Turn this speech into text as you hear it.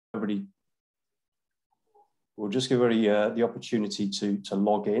everybody, the opportunity to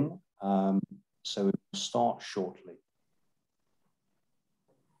log in. So we'll start shortly.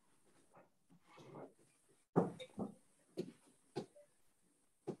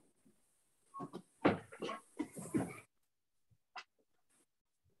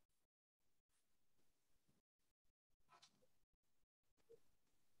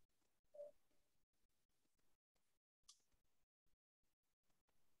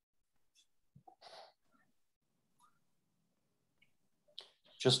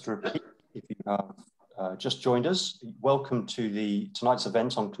 Just to repeat, if you have just joined us, welcome to tonight's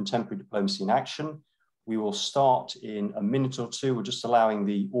event on contemporary diplomacy in action. We will start in a minute or two. We're just allowing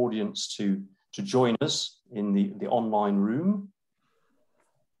the audience to join us in the online room,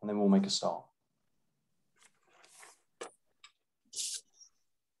 and then we'll make a start.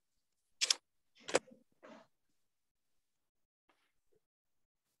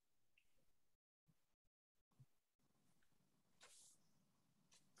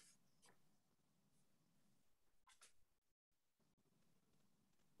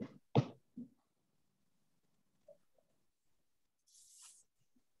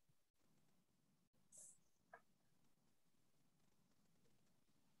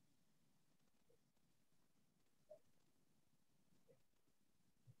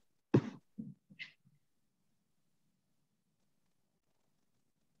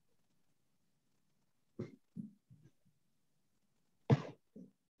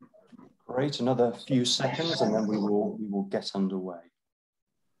 Great, another few seconds and then we will get underway.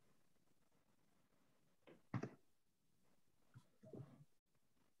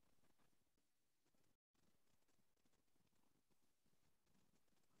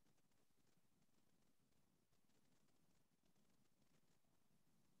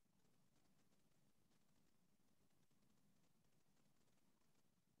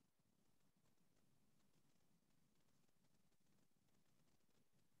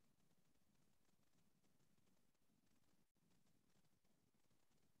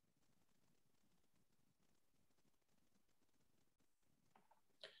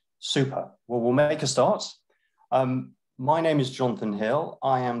 Super. Well, we'll make a start. My name is Jonathan Hill.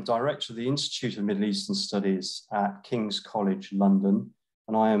 I am Director of the Institute of Middle Eastern Studies at King's College London,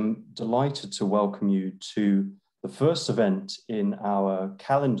 and I am delighted to welcome you to the first event in our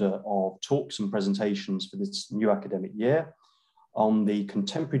calendar of talks and presentations for this new academic year on the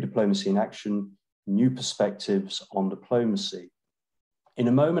contemporary diplomacy in action, new perspectives on diplomacy. In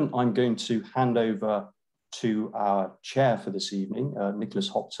a moment, I'm going to hand over to our chair for this evening, Nicholas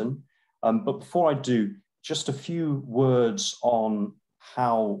Hopton. But before I do, just a few words on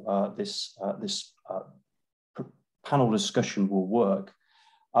how this panel discussion will work.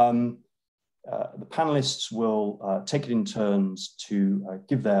 The panelists will take it in turns to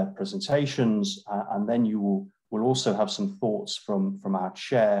give their presentations, and then you will also have some thoughts from our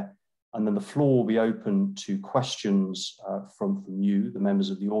chair, and then the floor will be open to questions from you, the members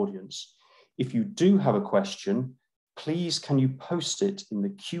of the audience. If you do have a question, please can you post it in the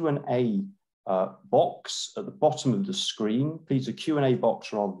Q&A box at the bottom of the screen. Please, the Q&A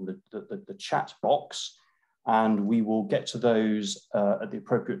box rather than the chat box, and we will get to those at the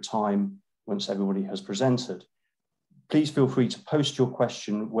appropriate time once everybody has presented. Please feel free to post your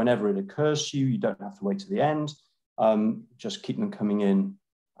question whenever it occurs to you. You don't have to wait to the end. Just keep them coming in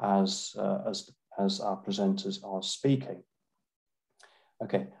as our presenters are speaking.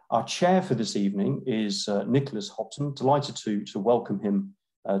 Okay, our chair for this evening is Nicholas Hopton. Delighted to welcome him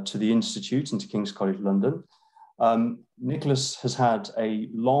to the Institute and to King's College London. Nicholas has had a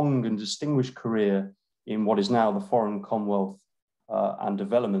long and distinguished career in what is now the Foreign, Commonwealth and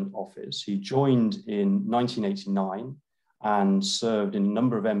Development Office. He joined in 1989 and served in a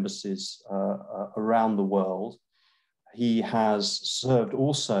number of embassies around the world. He has served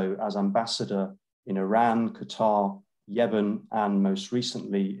also as ambassador in Iran, Qatar, Yemen, and most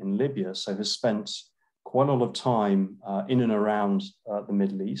recently in Libya, so has spent quite a lot of time in and around the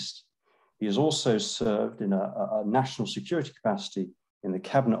Middle East. He has also served in a national security capacity in the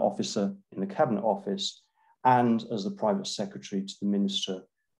Cabinet Office, and as the private secretary to the Minister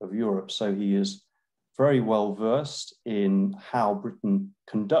of Europe. So he is very well versed in how Britain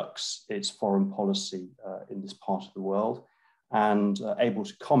conducts its foreign policy in this part of the world, and able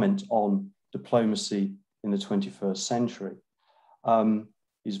to comment on diplomacy in the 21st century.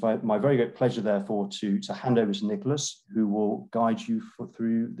 It's my very great pleasure, therefore, to hand over to Nicholas, who will guide you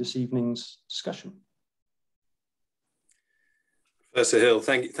through this evening's discussion. Professor Hill,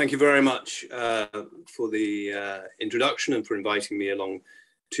 thank you very much for the introduction and for inviting me along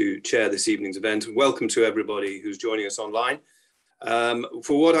to chair this evening's event. And welcome to everybody who's joining us online.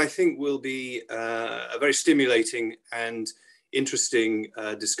 for what I think will be a very stimulating and interesting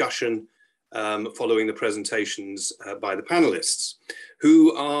discussion following the presentations by the panelists,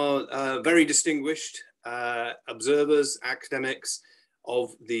 who are very distinguished observers, academics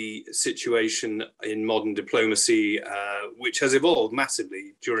of the situation in modern diplomacy, which has evolved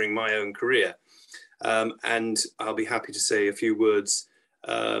massively during my own career. And I'll be happy to say a few words,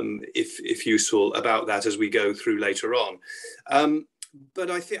 if useful, about that as we go through later on. But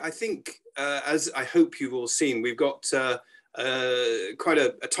I think, as I hope you've all seen, we've got quite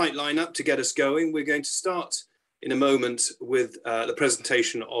a tight lineup to get us going. We're going to start in a moment with the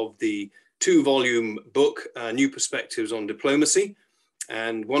presentation of the 2-volume book, New Perspectives on Diplomacy.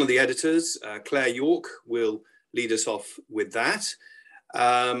 And one of the editors, Claire Yorke, will lead us off with that.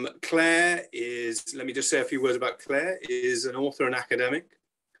 Claire is, let me just say a few words about Claire, is an author and academic,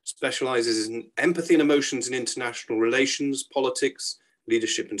 specializes in empathy and emotions in international relations, politics,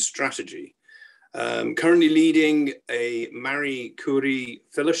 leadership and strategy. Currently leading a Marie Curie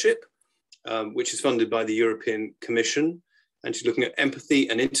Fellowship, which is funded by the European Commission, and she's looking at empathy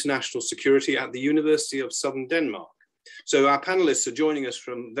and international security at the University of Southern Denmark. So our panelists are joining us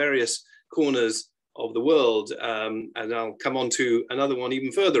from various corners of the world, and I'll come on to another one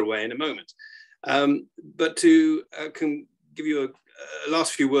even further away in a moment. But to give you a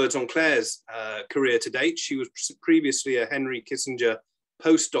last few words on Claire's career to date, she was previously a Henry Kissinger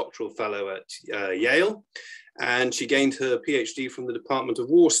postdoctoral fellow at Yale, and she gained her PhD from the Department of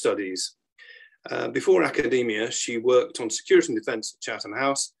War Studies. Before academia, she worked on security and defence at Chatham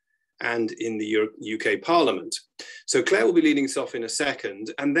House and in the UK Parliament. So Claire will be leading us off in a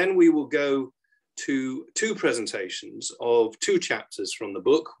second, and then we will go to 2 presentations of 2 chapters from the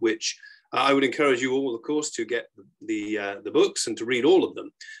book, which I would encourage you all, of course, to get the books and to read all of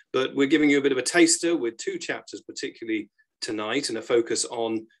them. But we're giving you a bit of a taster with 2 chapters, particularly tonight, and a focus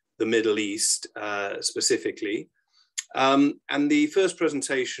on the Middle East specifically. And the first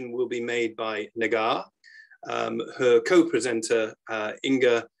presentation will be made by Negah. Her co-presenter,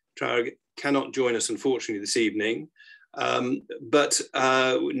 Inga, Trauthig, cannot join us, unfortunately, this evening. But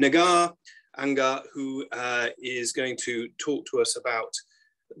Negah, Angha, who is going to talk to us about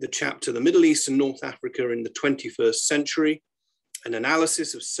the chapter, The Middle East and North Africa in the 21st Century, an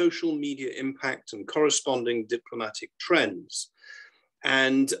analysis of social media impact and corresponding diplomatic trends.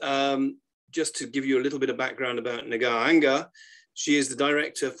 And just to give you a little bit of background about Negah Angha, she is the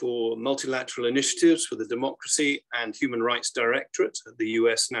Director for Multilateral Initiatives for the Democracy and Human Rights Directorate at the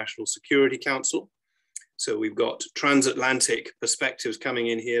US National Security Council. So we've got transatlantic perspectives coming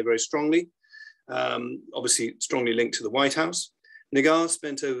in here very strongly, obviously strongly linked to the White House. Negah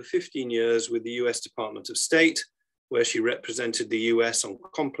spent over 15 years with the US Department of State, where she represented the US on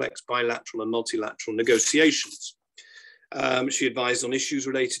complex bilateral and multilateral negotiations. She advised on issues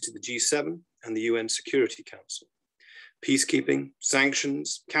related to the G7 and the UN Security Council, peacekeeping,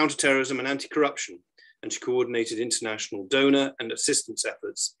 sanctions, counterterrorism and anti-corruption, and she coordinated international donor and assistance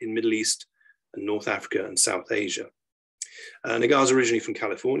efforts in Middle East and North Africa and South Asia. Negah is originally from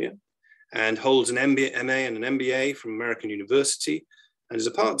California and holds an MA and an MBA from American University, and is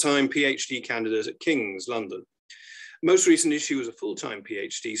a part-time PhD candidate at King's London. Most recently, she was a full-time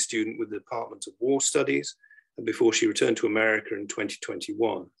PhD student with the Department of War Studies before she returned to America in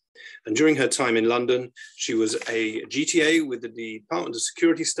 2021. And during her time in London, she was a GTA with the Department of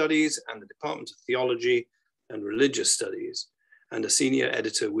Security Studies and the Department of Theology and Religious Studies, and a senior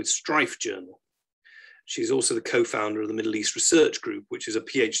editor with Strife Journal. She's also the co-founder of the Middle East Research Group, which is a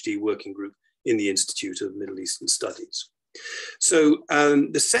PhD working group in the Institute of Middle Eastern Studies. So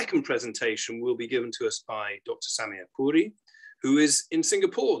the second presentation will be given to us by Dr. Samir Puri, who is in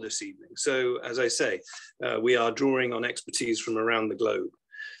Singapore this evening. So as I say, we are drawing on expertise from around the globe.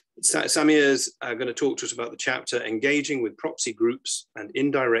 Samir is going to talk to us about the chapter Engaging with Proxy Groups and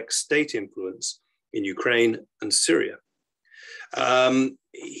Indirect State Influence in Ukraine and Syria.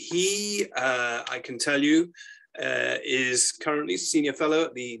 He, I can tell you, is currently Senior Fellow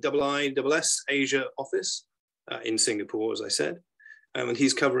at the IISS Asia office in Singapore, as I said, and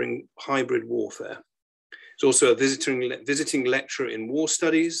he's covering hybrid warfare. He's also a visiting lecturer in war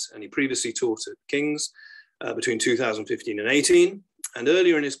studies, and he previously taught at King's between 2015 and 18. And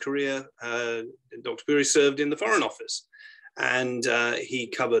earlier in his career, Dr. Puri served in the Foreign Office, and he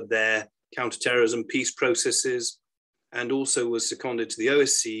covered their counterterrorism peace processes, and also was seconded to the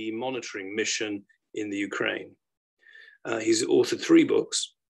OSCE monitoring mission in the Ukraine. He's authored 3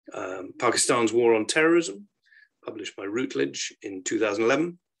 books, Pakistan's War on Terrorism, published by Routledge in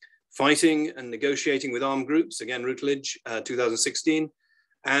 2011, Fighting and Negotiating with Armed Groups, again Routledge, 2016,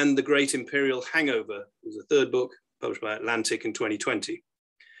 and The Great Imperial Hangover was the 3rd book, published by Atlantic in 2020.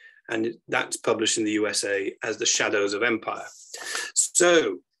 And that's published in the USA as The Shadows of Empire.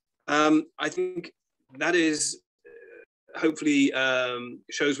 So I think that is hopefully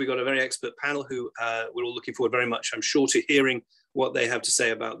shows we've got a very expert panel who we're all looking forward very much, I'm sure, to hearing what they have to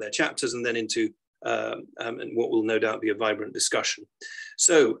say about their chapters, and then into and what will no doubt be a vibrant discussion.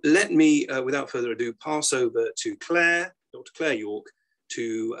 So let me, without further ado, pass over to Claire, Dr. Claire Yorke,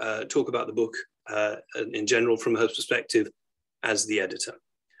 to talk about the book in general from her perspective as the editor.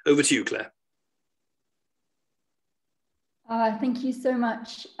 Over to you, Claire. Thank you so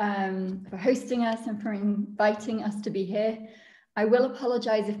much for hosting us and for inviting us to be here. I will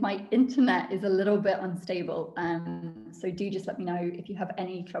apologize if my internet is a little bit unstable, so do just let me know if you have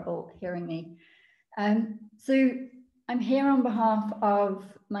any trouble hearing me. So I'm here on behalf of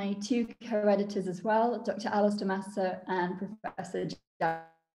my two co-editors as well, Dr. Alistair Masser and Professor Jack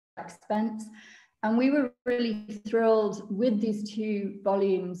Spence. And we were really thrilled with these two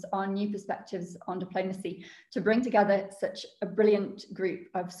volumes on New Perspectives on Diplomacy to bring together such a brilliant group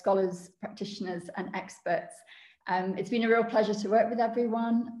of scholars, practitioners, and experts. It's been a real pleasure to work with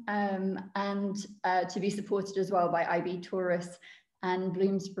everyone and to be supported as well by IB Taurus and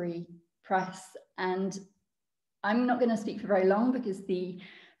Bloomsbury Press. And I'm not going to speak for very long because the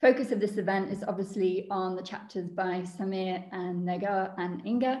focus of this event is obviously on the chapters by Samir and Negah and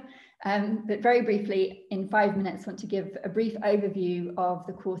Inga. But very briefly, in 5 minutes, I want to give a brief overview of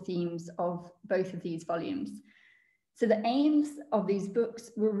the core themes of both of these volumes. So the aims of these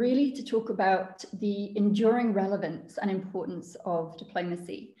books were really to talk about the enduring relevance and importance of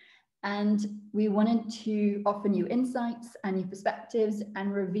diplomacy. And we wanted to offer new insights and new perspectives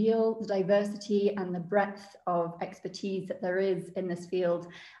and reveal the diversity and the breadth of expertise that there is in this field.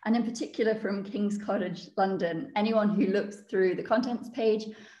 And in particular from King's College London, anyone who looks through the contents page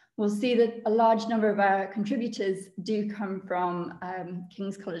will see that a large number of our contributors do come from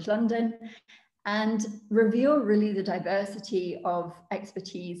King's College London, and reveal really the diversity of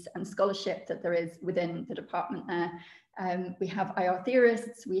expertise and scholarship that there is within the department there. We have IR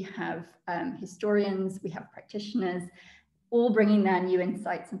theorists, we have historians, we have practitioners, all bringing their new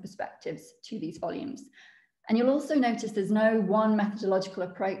insights and perspectives to these volumes. And you'll also notice there's no one methodological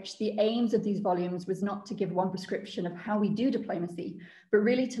approach. The aims of these volumes was not to give one prescription of how we do diplomacy, but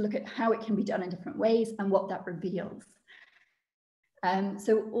really to look at how it can be done in different ways and what that reveals.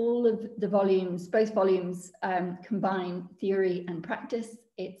 So all of the volumes, both volumes combine theory and practice.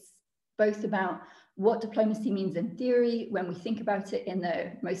 It's both about what diplomacy means in theory when we think about it in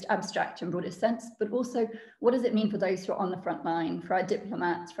the most abstract and broadest sense, but also what does it mean for those who are on the front line, for our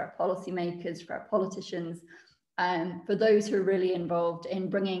diplomats, for our policymakers, for our politicians, for those who are really involved in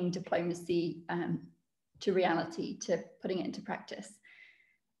bringing diplomacy to reality, to putting it into practice.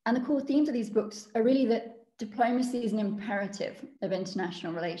 And the core themes of these books are really that diplomacy is an imperative of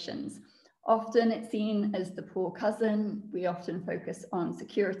international relations. Often it's seen as the poor cousin. We often focus on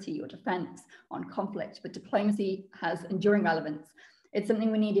security or defense, on conflict, but diplomacy has enduring relevance. It's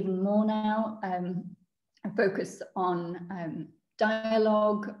something we need even more now, a focus on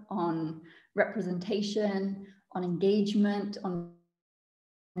dialogue, on representation, on engagement, on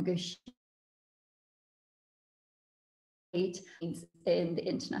negotiation in the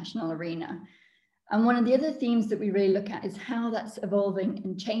international arena. And one of the other themes that we really look at is how that's evolving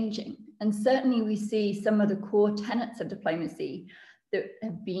and changing. And certainly we see some of the core tenets of diplomacy that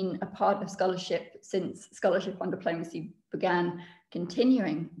have been a part of scholarship since scholarship on diplomacy began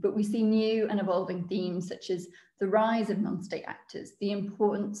continuing. But we see new and evolving themes such as the rise of non-state actors, the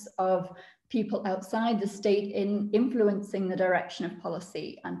importance of people outside the state in influencing the direction of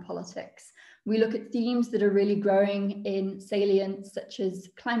policy and politics. We look at themes that are really growing in salience such as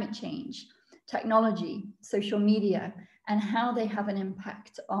climate change, technology, social media, and how they have an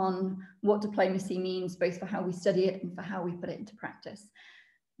impact on what diplomacy means, both for how we study it and for how we put it into practice.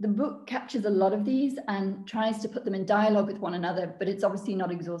 The book captures a lot of these and tries to put them in dialogue with one another, but it's obviously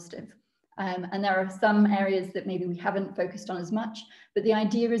not exhaustive. And there are some areas that maybe we haven't focused on as much, but the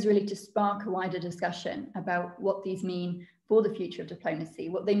idea is really to spark a wider discussion about what these mean for the future of diplomacy,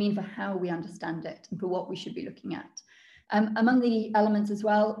 what they mean for how we understand it, and for what we should be looking at. Among the elements as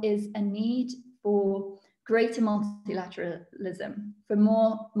well is a need for greater multilateralism, for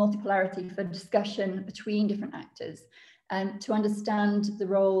more multipolarity, for discussion between different actors, and to understand the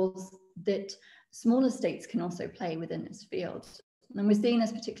roles that smaller states can also play within this field. And we're seeing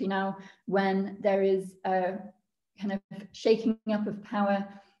this particularly now when there is a kind of shaking up of power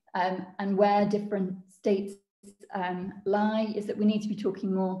and where different states lie, is that we need to be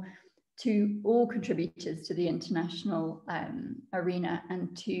talking more to all contributors to the international arena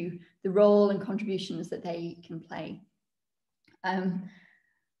and to the role and contributions that they can play.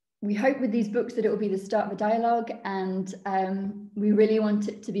 We hope with these books that it will be the start of a dialogue, and we really want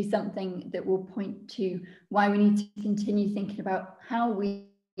it to be something that will point to why we need to continue thinking about how we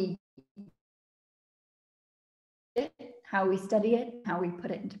study it, how we put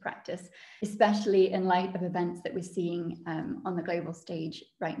it into practice, especially in light of events that we're seeing on the global stage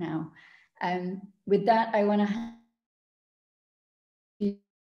right now. With that, I want to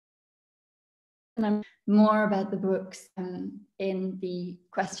more about the books in the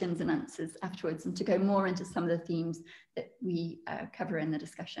questions and answers afterwards, and to go more into some of the themes that we cover in the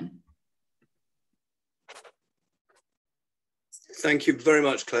discussion. Thank you very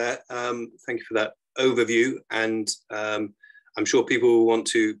much, Claire. Thank you for that overview, and I'm sure people will want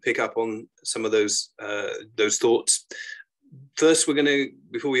to pick up on some of those thoughts. First, we're going to,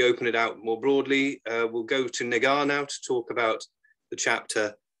 before we open it out more broadly, we'll go to Negah now to talk about the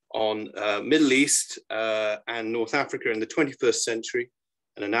chapter on Middle East and North Africa in the 21st century,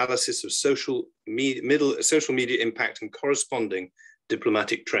 an analysis of social media impact and corresponding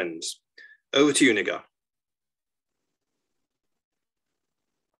diplomatic trends. Over to you, Negah.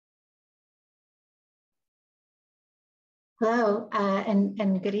 Hello,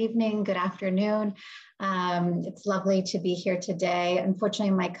 and good evening, good afternoon. It's lovely to be here today.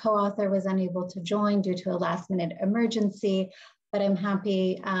 Unfortunately, my co-author was unable to join due to a last-minute emergency, but I'm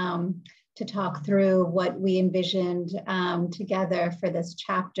happy to talk through what we envisioned together for this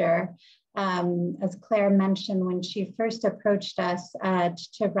chapter. As Claire mentioned, when she first approached us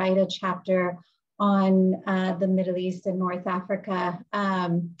to write a chapter on the Middle East and North Africa,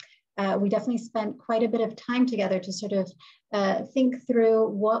 we definitely spent quite a bit of time together to sort of think through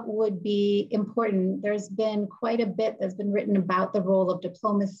what would be important. There's been quite a bit that's been written about the role of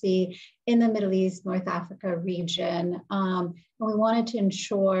diplomacy in the Middle East, North Africa region. And we wanted to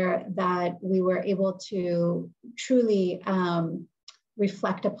ensure that we were able to truly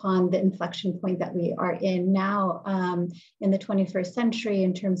reflect upon the inflection point that we are in now in the 21st century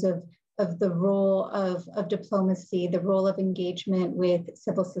in terms of the role of diplomacy, the role of engagement with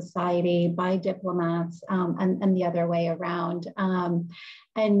civil society by diplomats, and the other way around.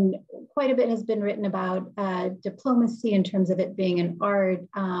 And quite a bit has been written about diplomacy in terms of it being an art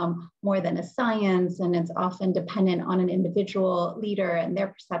more than a science, and it's often dependent on an individual leader and their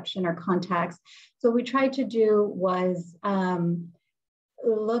perception or context. So what we tried to do was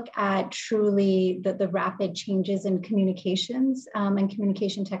look at truly the rapid changes in communications and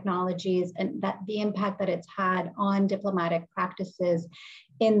communication technologies, and that the impact that it's had on diplomatic practices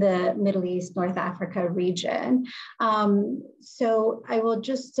in the Middle East, North Africa region. So I will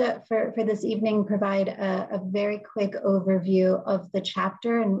just, for this evening, provide a very quick overview of the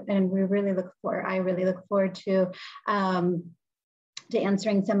chapter, and I really look forward to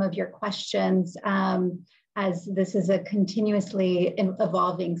answering some of your questions, as this is a continuously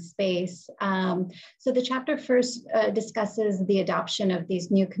evolving space. So the chapter first discusses the adoption of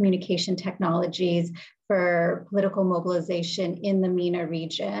these new communication technologies for political mobilization in the MENA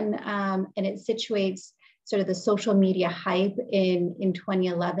region. And it situates sort of the social media hype in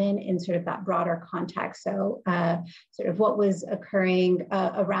 2011 in sort of that broader context. So sort of what was occurring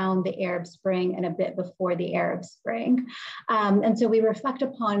around the Arab Spring and a bit before the Arab Spring. And so we reflect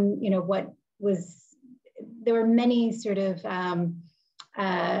upon, what was, there were many sort of,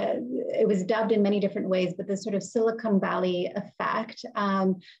 it was dubbed in many different ways, but the sort of Silicon Valley effect.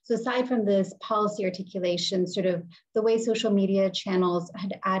 So aside from this policy articulation, sort of the way social media channels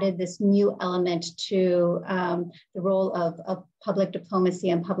had added this new element to the role of public diplomacy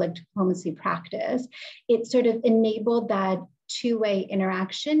and public diplomacy practice, it sort of enabled that two-way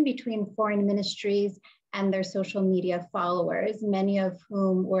interaction between foreign ministries and their social media followers, many of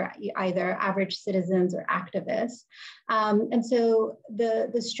whom were either average citizens or activists. And so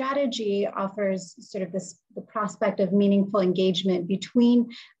the strategy offers sort of the prospect of meaningful engagement between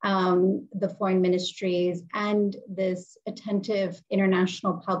the foreign ministries and this attentive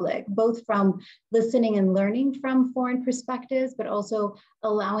international public, both from listening and learning from foreign perspectives, but also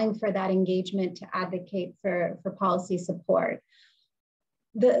allowing for that engagement to advocate for policy support.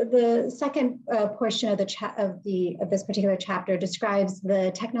 The second portion of this particular chapter describes the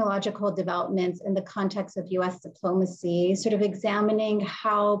technological developments in the context of US diplomacy, sort of examining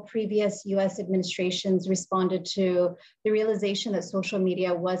how previous US administrations responded to the realization that social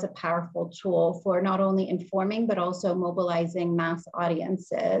media was a powerful tool for not only informing, but also mobilizing mass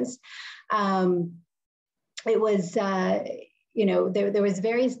audiences. It was there was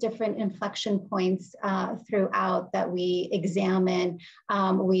various different inflection points throughout that we examined.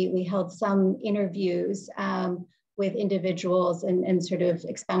 We held some interviews with individuals and sort of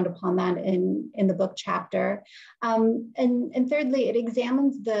expound upon that in the book chapter. And thirdly, it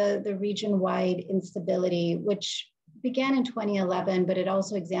examines the region-wide instability, which began in 2011, but it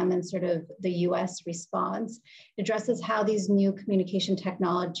also examines sort of the US response. It addresses how these new communication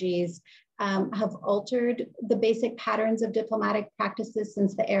technologies have altered the basic patterns of diplomatic practices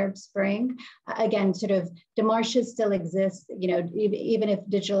since the Arab Spring. Again, sort of démarches still exist, even if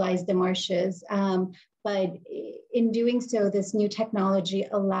digitalized démarches, but in doing so, this new technology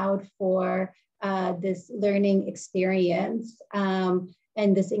allowed for this learning experience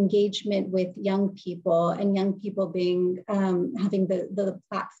and this engagement with young people, and young people being having the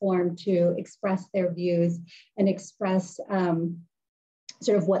platform to express their views and express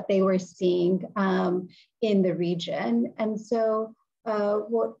sort of what they were seeing in the region. And so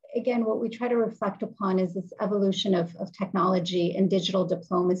what we try to reflect upon is this evolution of technology and digital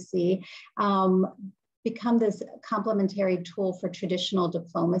diplomacy become this complementary tool for traditional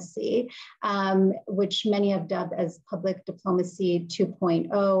diplomacy, which many have dubbed as public diplomacy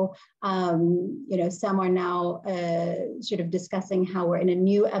 2.0. Some are now sort of discussing how we're in a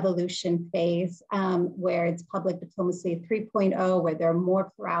new evolution phase where it's public diplomacy 3.0, where there are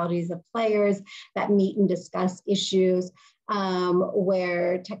more pluralities of players that meet and discuss issues,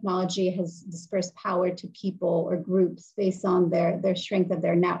 where technology has dispersed power to people or groups based on their strength of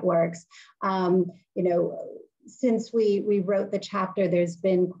their networks. Since we wrote the chapter, there's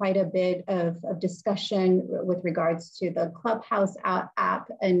been quite a bit of discussion with regards to the Clubhouse app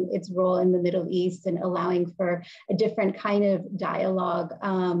and its role in the Middle East and allowing for a different kind of dialogue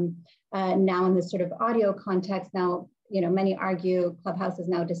now in this sort of audio context. Now, many argue Clubhouse has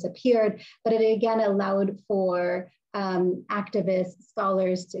now disappeared, but it again allowed for activists,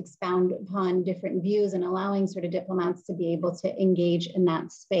 scholars to expound upon different views and allowing sort of diplomats to be able to engage in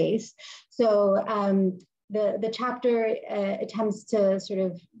that space. So the chapter attempts to sort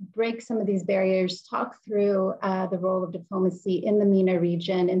of break some of these barriers, talk through the role of diplomacy in the MENA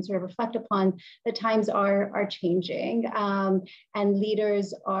region, and sort of reflect upon the times are changing, and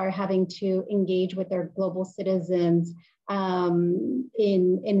leaders are having to engage with their global citizens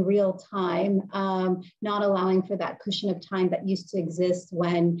in real time, not allowing for that cushion of time that used to exist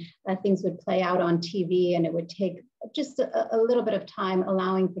when things would play out on TV and it would take just a little bit of time,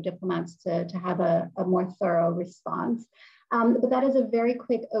 allowing for diplomats to have a more thorough response. But that is a very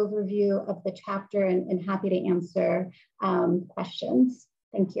quick overview of the chapter, and happy to answer questions.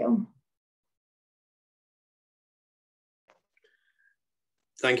 Thank you.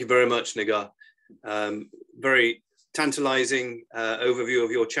 Thank you very much, Negah. Very tantalizing overview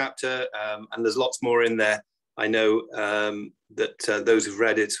of your chapter, and there's lots more in there. I know that those who've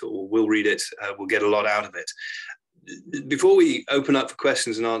read it or will read it will get a lot out of it. Before we open up for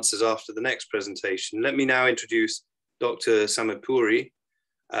questions and answers after the next presentation, let me now introduce Dr. Samir Puri,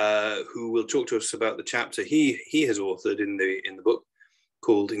 who will talk to us about the chapter he has authored in the book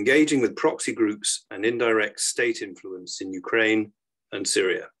called Engaging with Proxy Groups and Indirect State Influence in Ukraine and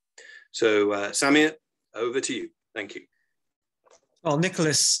Syria. So Samir, over to you. Thank you. Well,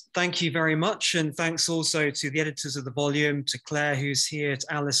 Nicholas, thank you very much. And thanks also to the editors of the volume, to Claire, who's here,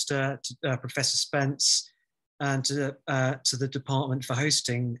 to Alistair, to Professor Spence, and to the department for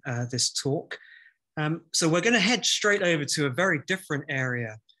hosting this talk. So we're going to head straight over to a very different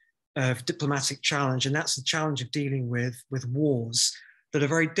area of diplomatic challenge, and that's the challenge of dealing with wars that are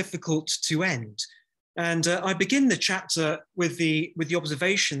very difficult to end. And I begin the chapter with the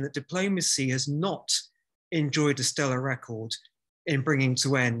observation that diplomacy has not enjoyed a stellar record in bringing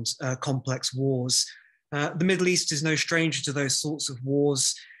to end complex wars. The Middle East is no stranger to those sorts of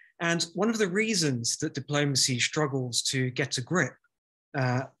wars. And one of the reasons that diplomacy struggles to get a grip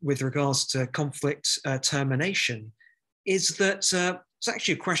with regards to conflict termination is that it's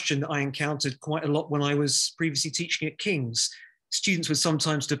actually a question that I encountered quite a lot when I was previously teaching at King's. Students would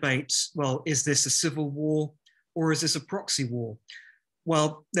sometimes debate, well, is this a civil war or is this a proxy war?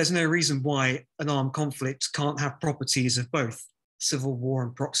 Well, there's no reason why an armed conflict can't have properties of both civil war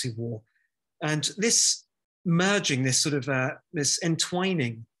and proxy war. And this merging, this sort of this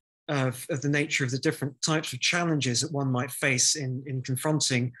entwining of the nature of the different types of challenges that one might face in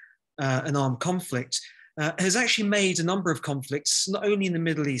confronting an armed conflict has actually made a number of conflicts, not only in the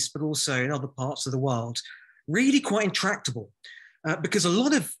Middle East, but also in other parts of the world, really quite intractable. Because a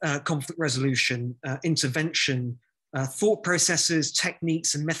lot of conflict resolution, intervention, thought processes,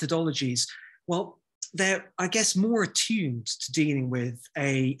 techniques, and methodologies, well, they're, I guess, more attuned to dealing with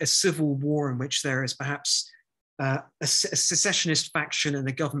a civil war in which there is perhaps a secessionist faction and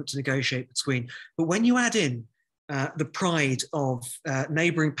a government to negotiate between. But when you add in the pride of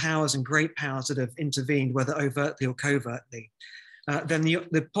neighboring powers and great powers that have intervened, whether overtly or covertly, then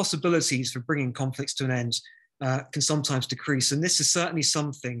the possibilities for bringing conflicts to an end can sometimes decrease. And this is certainly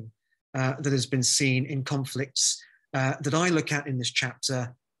something that has been seen in conflicts that I look at in this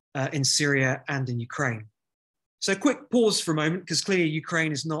chapter in Syria and in Ukraine. So quick pause for a moment, because clearly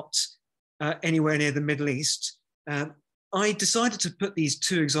Ukraine is not anywhere near the Middle East. I decided to put these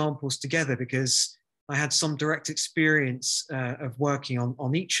two examples together because I had some direct experience of working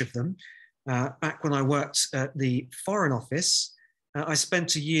on each of them. Back when I worked at the Foreign Office, I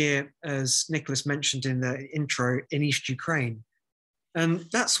spent a year, as Nicholas mentioned in the intro, in East Ukraine. And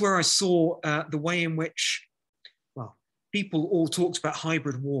that's where I saw the way in which, well, people all talked about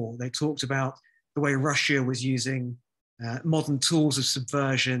hybrid war. They talked about the way Russia was using modern tools of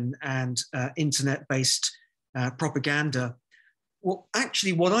subversion and internet-based propaganda. Well,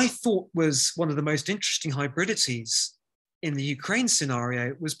 actually, what I thought was one of the most interesting hybridities in the Ukraine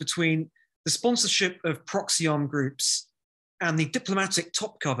scenario was between the sponsorship of proxy armed groups and the diplomatic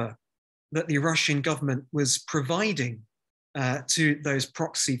top cover that the Russian government was providing to those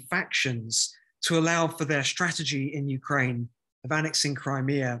proxy factions to allow for their strategy in Ukraine of annexing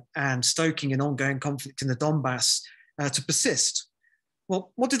Crimea and stoking an ongoing conflict in the Donbass to persist.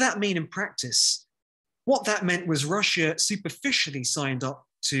 Well, what did that mean in practice? What that meant was Russia superficially signed up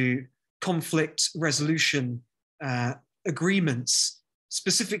to conflict resolution agreements,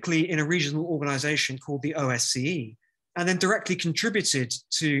 specifically in a regional organization called the OSCE, and then directly contributed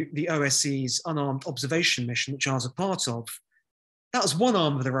to the OSCE's unarmed observation mission, which I was a part of. That was one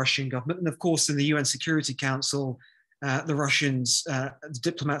arm of the Russian government. And of course, in the UN Security Council, the Russians, the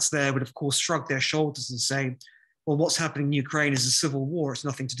diplomats there would of course shrug their shoulders and say, well, what's happening in Ukraine is a civil war. It's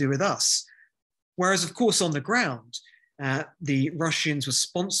nothing to do with us. Whereas of course on the ground, the Russians were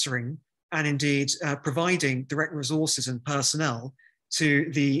sponsoring and indeed providing direct resources and personnel to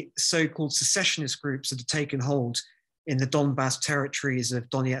the so-called secessionist groups that had taken hold in the Donbass territories of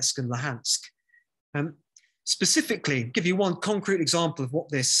Donetsk and Luhansk. Specifically, give you one concrete example of what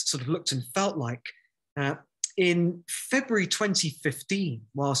this sort of looked and felt like. In February 2015,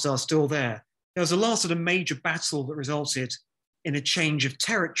 whilst I was still there was a last sort of major battle that resulted in a change of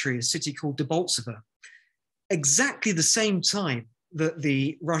territory, a city called Debaltseve. Exactly the same time that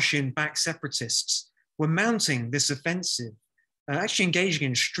the Russian-backed separatists were mounting this offensive, actually engaging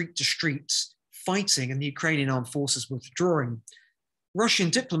in street-to-street fighting, and the Ukrainian armed forces were withdrawing, Russian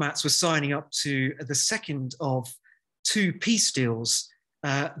diplomats were signing up to the second of two peace deals,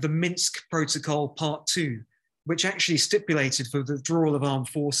 the Minsk Protocol Part 2, which actually stipulated for the withdrawal of armed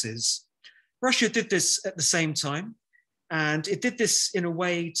forces. Russia did this at the same time, and it did this in a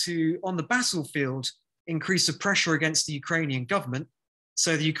way to, on the battlefield, increase the pressure against the Ukrainian government.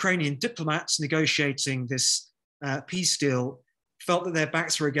 So the Ukrainian diplomats negotiating this peace deal felt that their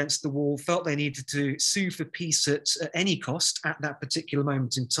backs were against the wall, felt they needed to sue for peace at any cost at that particular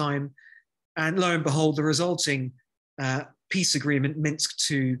moment in time. And lo and behold, the resulting peace agreement, Minsk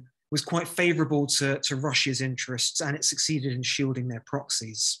II, was quite favorable to Russia's interests, and it succeeded in shielding their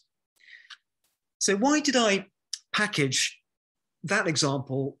proxies. So why did I package that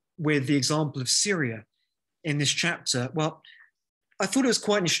example with the example of Syria in this chapter? Well, I thought it was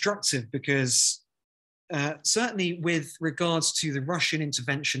quite instructive because certainly with regards to the Russian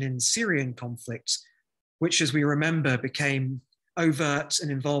intervention in the Syrian conflict, which as we remember became overt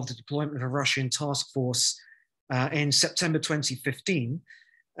and involved the deployment of a Russian task force in September 2015,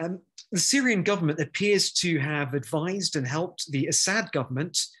 the Syrian government appears to have advised and helped the Assad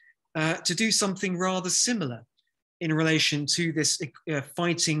government to do something rather similar in relation to this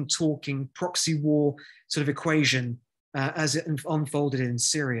fighting, talking, proxy war sort of equation as it unfolded in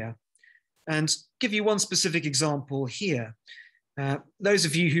Syria. And give you one specific example here. Those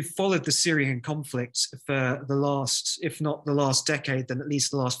of you who followed the Syrian conflict for the last, if not the last decade, then at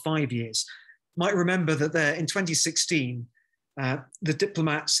least the last 5 years, might remember that there in 2016, the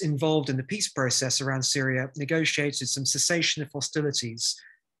diplomats involved in the peace process around Syria negotiated some cessation of hostilities.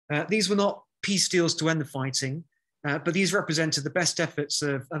 These were not peace deals to end the fighting, but these represented the best efforts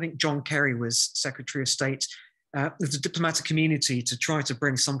of, I think John Kerry was Secretary of State, of the diplomatic community to try to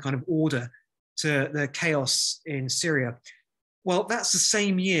bring some kind of order to the chaos in Syria. Well, that's the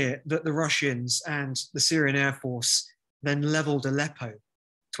same year that the Russians and the Syrian Air Force then leveled Aleppo,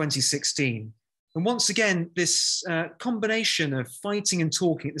 2016. And once again, this combination of fighting and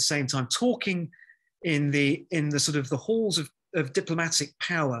talking at the same time, talking in the sort of the halls of diplomatic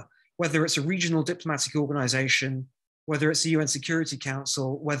power, whether it's a regional diplomatic organization, whether it's the UN Security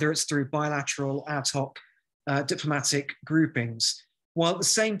Council, whether it's through bilateral ad hoc diplomatic groupings, while at the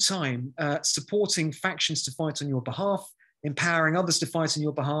same time supporting factions to fight on your behalf, empowering others to fight on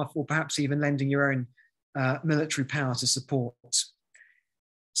your behalf, or perhaps even lending your own military power to support.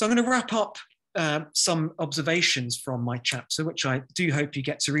 So I'm going to wrap up some observations from my chapter, which I do hope you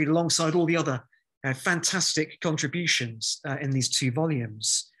get to read alongside all the other fantastic contributions in these 2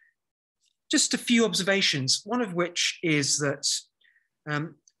 volumes. Just a few observations, one of which is that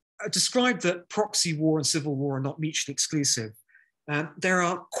I described that proxy war and civil war are not mutually exclusive. There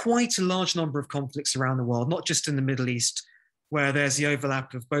are quite a large number of conflicts around the world, not just in the Middle East, where there's the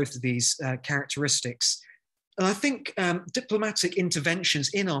overlap of both of these characteristics. And I think diplomatic interventions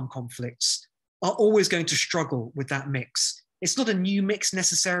in armed conflicts are always going to struggle with that mix. It's not a new mix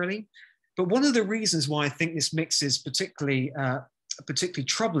necessarily, but one of the reasons why I think this mix is particularly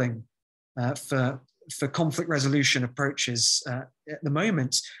troubling for conflict resolution approaches at the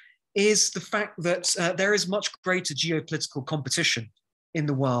moment is the fact that there is much greater geopolitical competition in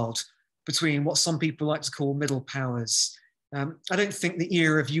the world between what some people like to call middle powers. I don't think the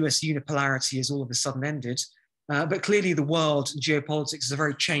era of US unipolarity is all of a sudden ended, but clearly the world and geopolitics is a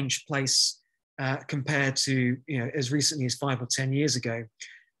very changed place compared to as recently as 5 or 10 years ago,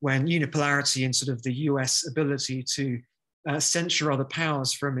 when unipolarity and sort of the US ability to censure other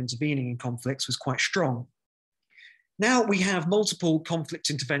powers from intervening in conflicts was quite strong. Now we have multiple conflict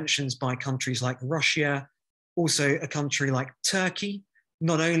interventions by countries like Russia, also a country like Turkey,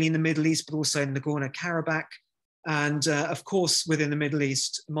 not only in the Middle East, but also in Nagorno-Karabakh. And of course, within the Middle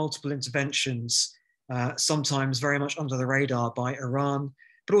East, multiple interventions, sometimes very much under the radar by Iran,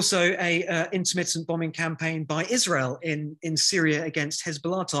 but also a intermittent bombing campaign by Israel in Syria against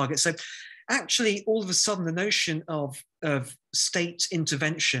Hezbollah targets. So actually, all of a sudden, the notion of state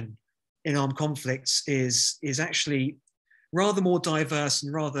intervention in armed conflicts is actually rather more diverse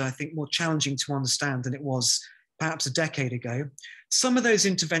and rather, I think, more challenging to understand than it was perhaps a decade ago. Some of those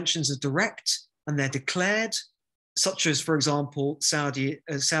interventions are direct and they're declared, such as, for example,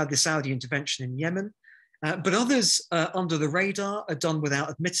 the Saudi intervention in Yemen. But others under the radar are done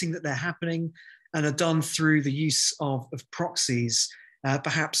without admitting that they're happening and are done through the use of proxies,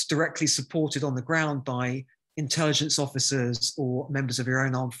 perhaps directly supported on the ground by intelligence officers or members of your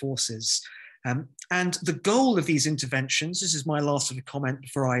own armed forces. And the goal of these interventions, this is my last sort of comment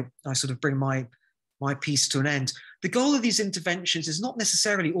before I sort of bring my piece to an end. The goal of these interventions is not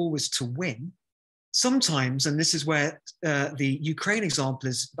necessarily always to win. Sometimes, and this is where the Ukraine example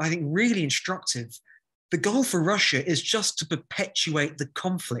is, I think, really instructive, the goal for Russia is just to perpetuate the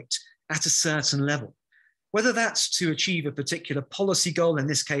conflict at a certain level. Whether that's to achieve a particular policy goal, in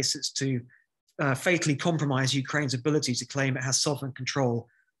this case, it's to fatally compromise Ukraine's ability to claim it has sovereign control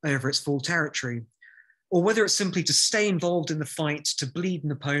over its full territory, or whether it's simply to stay involved in the fight, to bleed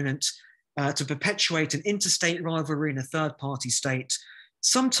an opponent, to perpetuate an interstate rivalry in a third-party state.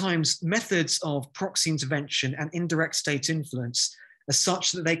 Sometimes methods of proxy intervention and indirect state influence are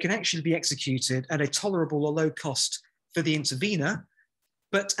such that they can actually be executed at a tolerable or low cost for the intervener,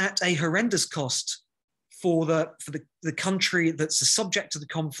 but at a horrendous cost for the country that's the subject of the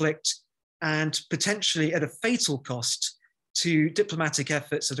conflict, and potentially at a fatal cost to diplomatic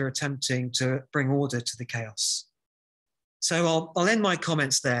efforts that are attempting to bring order to the chaos. So I'll end my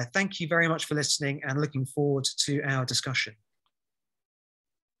comments there. Thank you very much for listening and looking forward to our discussion.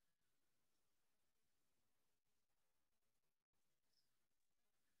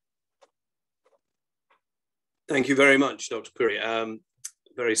 Thank you very much, Dr. Puri.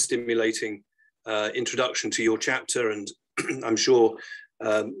 Very stimulating introduction to your chapter, and I'm sure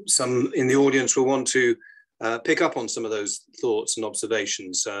some in the audience will want to pick up on some of those thoughts and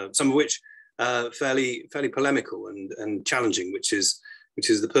observations, some of which fairly polemical and challenging, which is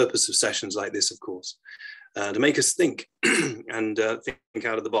the purpose of sessions like this, of course, to make us think and think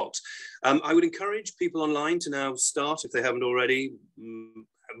out of the box. I would encourage people online to now start, if they haven't already,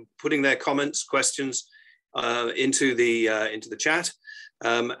 putting their comments, questions into the chat,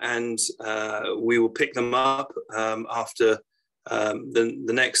 and we will pick them up after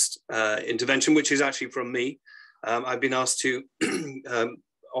the next intervention, which is actually from me. I've been asked to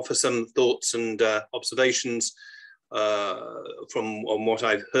offer some thoughts and observations on what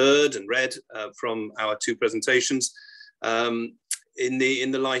I've heard and read from our two presentations in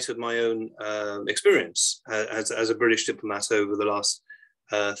the light of my own experience as a British diplomat over the last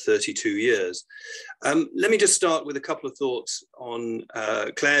 32 years. Let me just start with a couple of thoughts on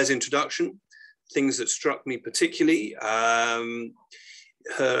Claire's introduction, things that struck me particularly. The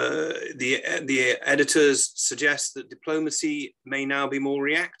editors suggest that diplomacy may now be more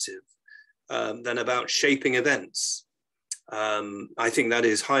reactive than about shaping events. I think that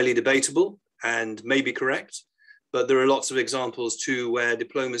is highly debatable, and may be correct, but there are lots of examples too where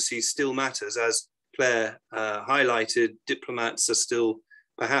diplomacy still matters. As Claire highlighted, diplomats are still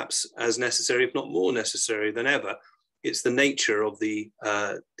perhaps as necessary, if not more necessary than ever. It's the nature of the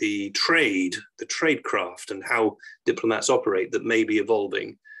tradecraft and how diplomats operate that may be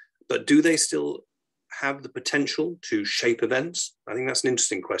evolving. But do they still have the potential to shape events? I think that's an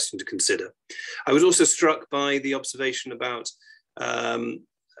interesting question to consider. I was also struck by the observation about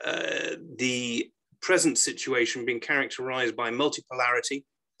the present situation being characterized by multipolarity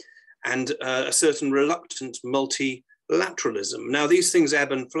and a certain reluctant multilateralism. Now, these things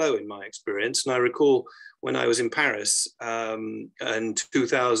ebb and flow in my experience, and I recall when I was in Paris in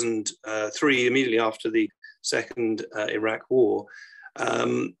 2003, immediately after the second Iraq war,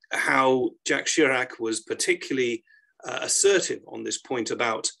 how Jacques Chirac was particularly assertive on this point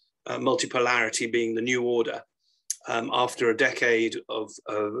about multipolarity being the new order after a decade of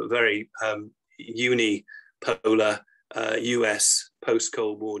very unipolar US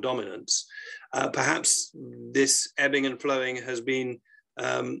post-Cold War dominance. Perhaps this ebbing and flowing has been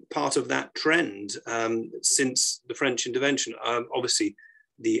part of that trend since the French intervention. Obviously,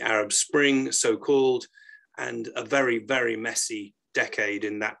 the Arab Spring, so-called, and a very, very messy decade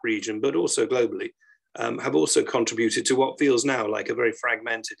in that region, but also globally, have also contributed to what feels now like a very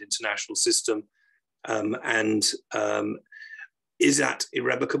fragmented international system. Is that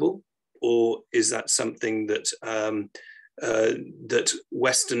irrevocable, or is that something that that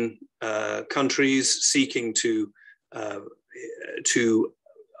Western countries seeking to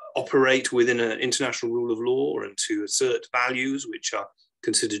operate within an international rule of law and to assert values which are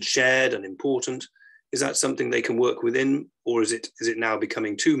considered shared and important, is that something they can work within, or is it now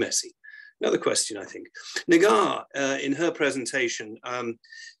becoming too messy? Another question, I think. Negah, in her presentation,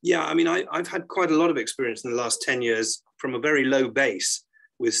 yeah, I mean, I've had quite a lot of experience in the last 10 years from a very low base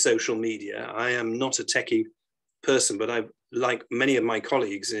with social media. I am not a techie person, but I've, like many of my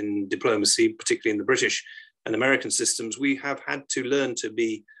colleagues in diplomacy, particularly in the British and American systems, we have had to learn to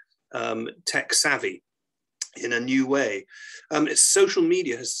be tech savvy in a new way. Social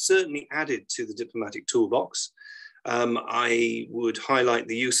media has certainly added to the diplomatic toolbox. I would highlight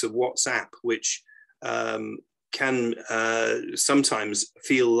the use of WhatsApp, which can sometimes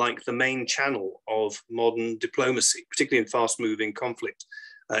feel like the main channel of modern diplomacy, particularly in fast-moving conflict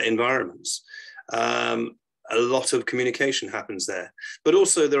environments. A lot of communication happens there. But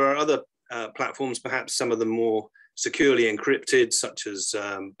also there are other platforms, perhaps some of them more securely encrypted, such as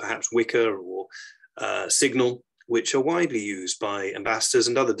perhaps Wicker or Signal, which are widely used by ambassadors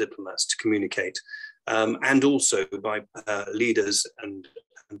and other diplomats to communicate, and also by leaders and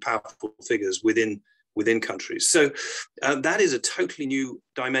powerful figures within countries. So that is a totally new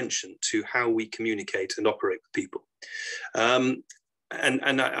dimension to how we communicate and operate with people.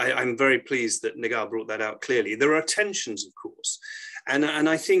 And I'm very pleased that Negah brought that out clearly. There are tensions, of course, and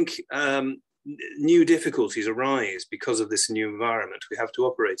I think new difficulties arise because of this new environment we have to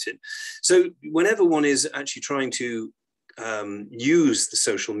operate in. So whenever one is actually trying to use the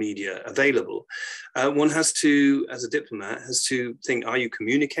social media available, one has to, as a diplomat, has to think, are you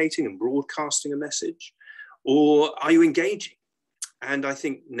communicating and broadcasting a message, or are you engaging? And I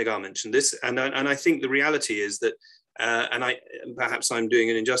think Negah mentioned this, and I think the reality is that, and perhaps I'm doing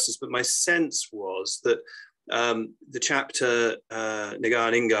an injustice, but my sense was that the chapter Negah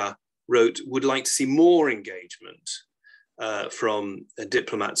and Inga wrote would like to see more engagement from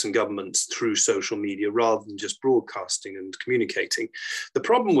diplomats and governments through social media rather than just broadcasting and communicating. The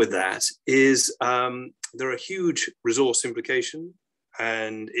problem with that is there are huge resource implications,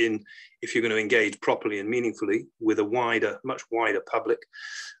 and if you're going to engage properly and meaningfully with a much wider public,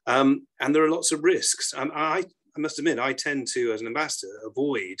 and there are lots of risks. I must admit, I tend to, as an ambassador,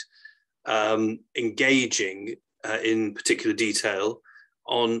 avoid engaging in particular detail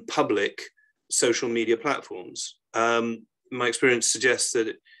on public social media platforms. My experience suggests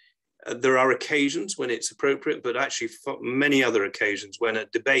that there are occasions when it's appropriate, but actually for many other occasions when a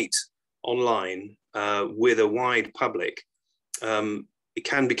debate online with a wide public, it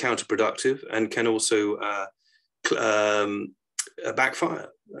can be counterproductive and can also backfire.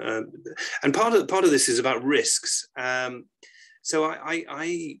 And part of this is about risks. So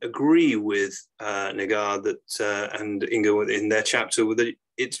I agree with Negah that and Inga in their chapter that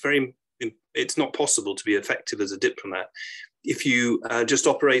it's not possible to be effective as a diplomat if you just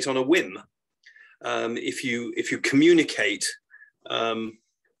operate on a whim. If you communicate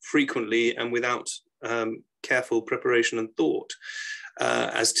frequently and without careful preparation and thought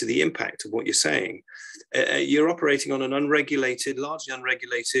as to the impact of what you're saying, you're operating on an largely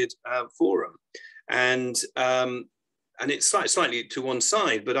unregulated forum, and it's slightly to one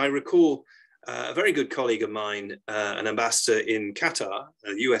side. But I recall a very good colleague of mine, an ambassador in Qatar,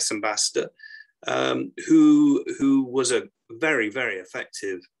 a US ambassador, who was a very, very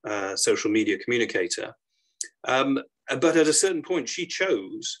effective social media communicator. But at a certain point, she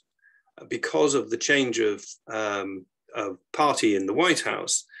chose, because of the change of party in the White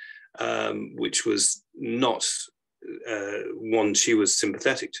House, which was not one she was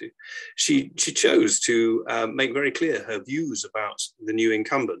sympathetic to, she chose to make very clear her views about the new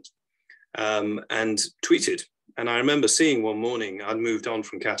incumbent, and tweeted. And I remember seeing one morning, I'd moved on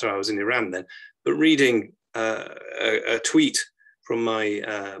from Qatar, I was in Iran then, but reading a tweet from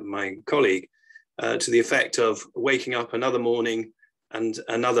my colleague to the effect of waking up another morning and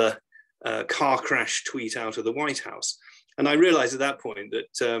another car crash tweet out of the White House. And I realized at that point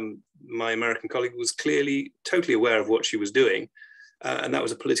that my American colleague was clearly totally aware of what she was doing. And that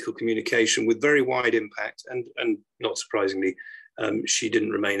was a political communication with very wide impact. And not surprisingly, she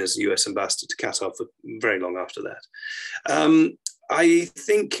didn't remain as US ambassador to Qatar for very long after that. I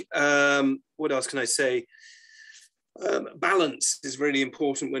think, what else can I say? Balance is really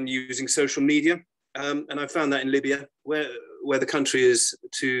important when using social media. And I found that in Libya, where the country is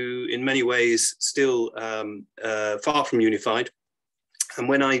in many ways still far from unified. And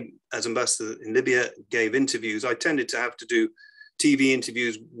when I, as ambassador in Libya, gave interviews, I tended to have to do TV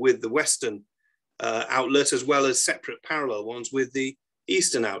interviews with the Western outlet, as well as separate parallel ones with the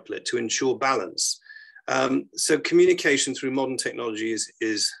Eastern outlet to ensure balance. So communication through modern technology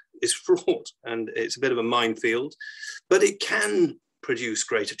is fraught, and it's a bit of a minefield, but it can produce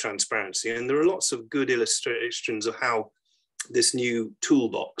greater transparency. And there are lots of good illustrations of how this new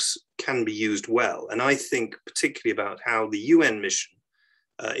toolbox can be used well. And I think particularly about how the UN mission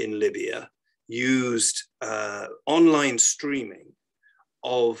in Libya used online streaming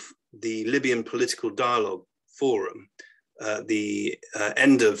of the Libyan Political Dialogue Forum the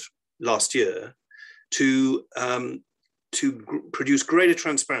end of last year to produce greater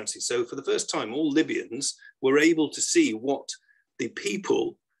transparency. So for the first time, all Libyans were able to see what the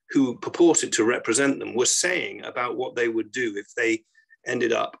people who purported to represent them were saying about what they would do if they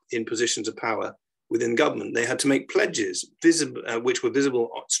ended up in positions of power within government. They had to make pledges which were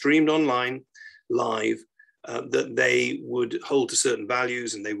visible, streamed online, live, that they would hold to certain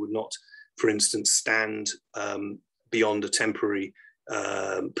values, and they would not, for instance, stand beyond a temporary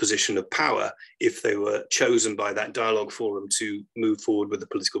position of power if they were chosen by that dialogue forum to move forward with the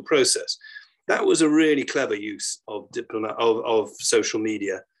political process. That was a really clever use of social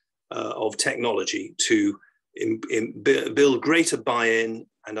media, of technology to build greater buy-in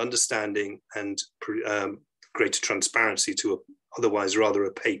and understanding and greater transparency to an otherwise rather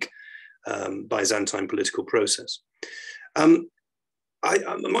opaque Byzantine political process.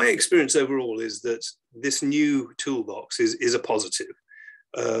 My experience overall is that this new toolbox is a positive,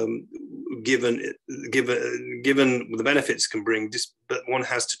 given the benefits it can bring, but one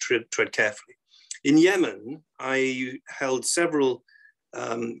has to tread carefully. In Yemen, I held several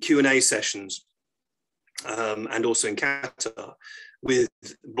Q&A sessions, and also in Qatar, with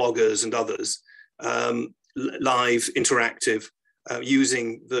bloggers and others, live, interactive,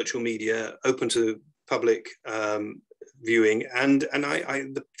 using virtual media, open to public viewing, and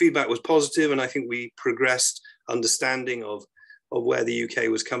the feedback was positive, and I think we progressed understanding of where the UK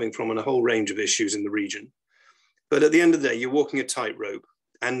was coming from on a whole range of issues in the region. But at the end of the day, you're walking a tightrope,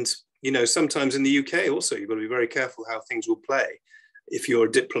 and sometimes in the UK also you've got to be very careful how things will play if you're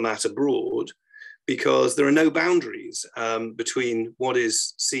a diplomat abroad, because there are no boundaries between what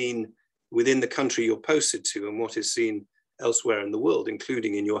is seen within the country you're posted to and what is seen elsewhere in the world,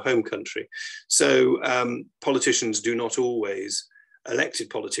 including in your home country. So elected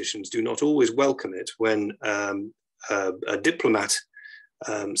politicians do not always welcome it when a diplomat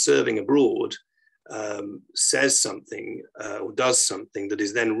serving abroad says something or does something that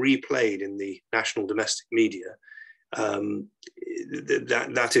is then replayed in the national domestic media.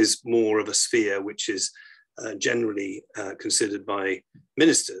 That is more of a sphere which is generally considered by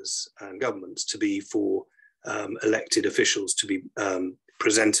ministers and governments to be for elected officials to be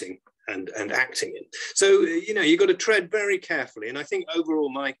presenting and acting in. So, you've got to tread very carefully. And I think overall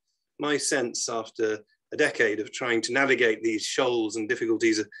my sense after a decade of trying to navigate these shoals and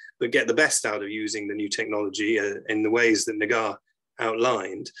difficulties, but get the best out of using the new technology in the ways that Negah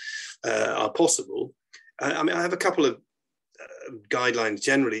outlined are possible. I have a couple of guidelines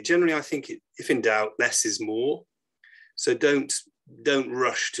generally. Generally, I think if in doubt, less is more. So don't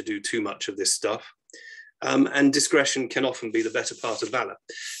rush to do too much of this stuff. And discretion can often be the better part of valor.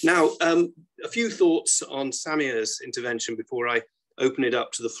 Now, a few thoughts on Samir's intervention before I open it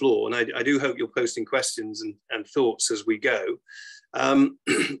up to the floor. And I do hope you're posting questions and thoughts as we go.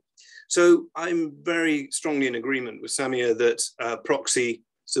 So I'm very strongly in agreement with Samir that proxy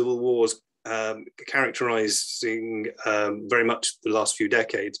civil wars characterizing very much the last few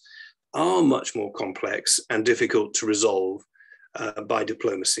decades are much more complex and difficult to resolve by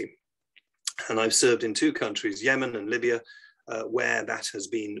diplomacy. And I've served in 2 countries, Yemen and Libya, where that has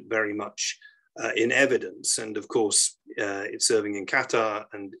been very much in evidence. And of course, it's serving in Qatar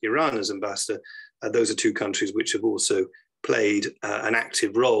and Iran as ambassador. Those are 2 countries which have also played an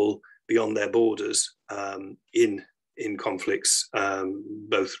active role beyond their borders in conflicts,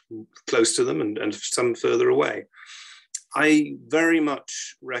 both close to them and some further away. I very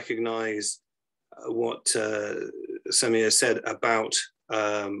much recognize what Samir said about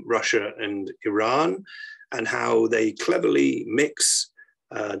Russia and Iran and how they cleverly mix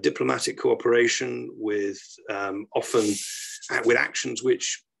diplomatic cooperation with often with actions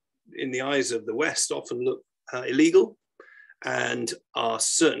which in the eyes of the West often look illegal and are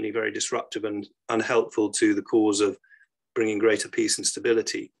certainly very disruptive and unhelpful to the cause of bringing greater peace and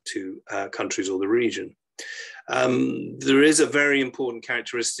stability to countries or the region. There is a very important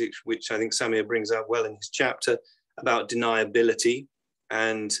characteristic which I think Samir brings out well in his chapter about deniability,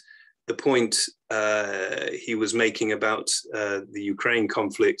 and the point he was making about the Ukraine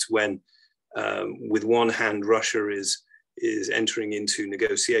conflict when with one hand Russia is entering into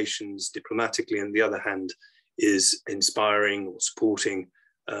negotiations diplomatically and the other hand is inspiring or supporting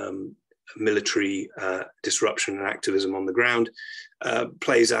military disruption and activism on the ground,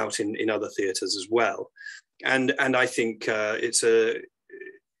 plays out in other theatres as well. And I think it's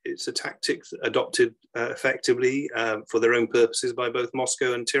a tactic adopted effectively for their own purposes by both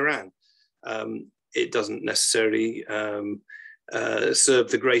Moscow and Tehran. It doesn't necessarily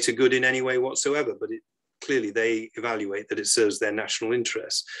serve the greater good in any way whatsoever, but clearly they evaluate that it serves their national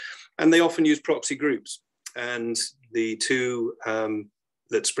interests. And they often use proxy groups. And the 2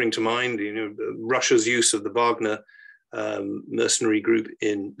 that spring to mind, Russia's use of the Wagner mercenary group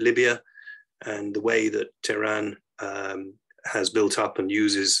in Libya, and the way that Tehran has built up and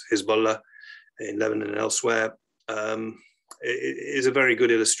uses Hezbollah in Lebanon and elsewhere, is a very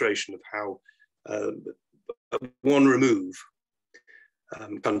good illustration of how one remove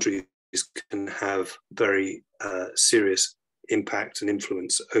countries can have very serious impact and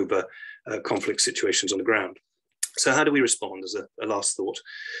influence over conflict situations on the ground. So how do we respond as a last thought?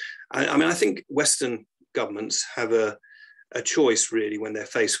 I mean, I think Western governments have a choice really when they're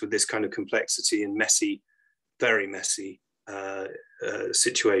faced with this kind of complexity and messy, very messy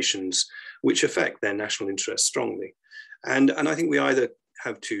situations which affect their national interests strongly. And I think we either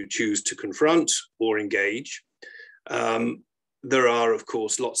have to choose to confront or engage. There are, of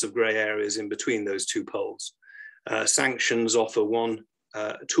course, lots of grey areas in between those 2 poles. Sanctions offer one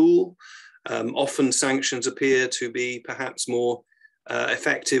tool. Often sanctions appear to be perhaps more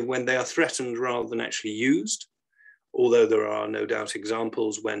effective when they are threatened rather than actually used, although there are no doubt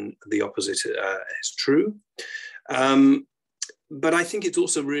examples when the opposite is true. But I think it's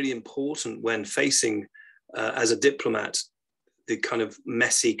also really important when facing, as a diplomat, the kind of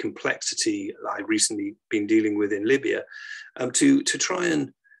messy complexity I've recently been dealing with in Libya, to try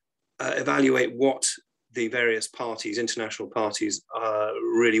and evaluate what the various parties, international parties,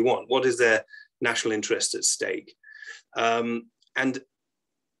 really want. What is their national interest at stake? And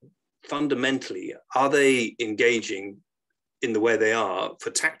fundamentally, are they engaging in the way they are for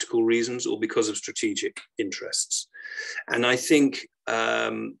tactical reasons or because of strategic interests? And I think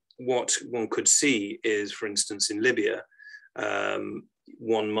what one could see is, for instance, in Libya,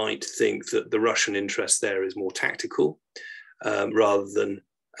 one might think that the Russian interest there is more tactical rather than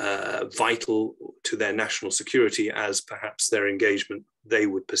vital to their national security, as perhaps their engagement they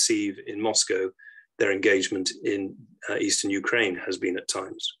would perceive in Moscow, their engagement in eastern Ukraine has been at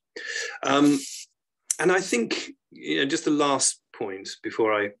times. And I think, just the last point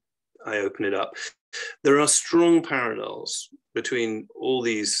before I open it up, there are strong parallels between all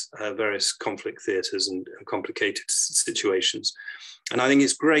these various conflict theatres and complicated situations. And I think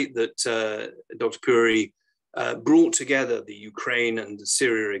it's great that Dr. Puri brought together the Ukraine and the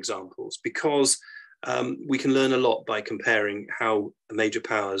Syria examples, because we can learn a lot by comparing how major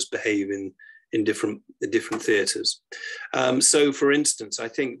powers behave in different theatres. So, for instance, I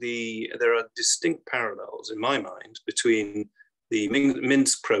think there are distinct parallels in my mind between the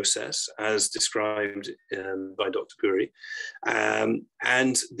Minsk process, as described by Dr. Puri,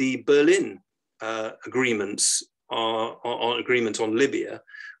 and the Berlin agreements agreement on Libya,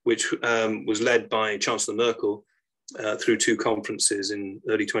 which was led by Chancellor Merkel through 2 conferences in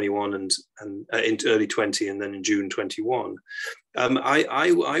early 21 and in early 20, and then in June 21.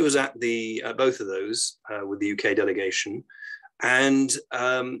 I was at both of those with the UK delegation, And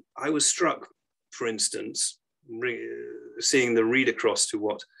I was struck, for instance, seeing the read across to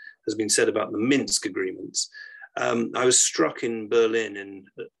what has been said about the Minsk agreements. I was struck in Berlin in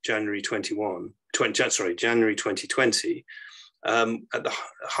January 2020, at the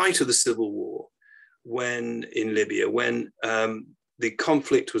height of the civil war, when in Libya, when the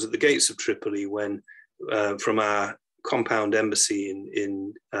conflict was at the gates of Tripoli, when from our compound embassy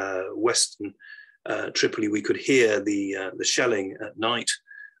in Western Tripoli, we could hear the shelling at night,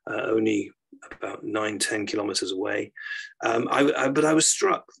 only about 9-10 kilometers away. But I was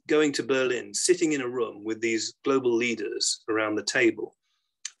struck going to Berlin, sitting in a room with these global leaders around the table.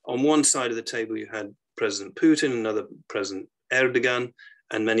 On one side of the table, you had President Putin, another President Erdogan,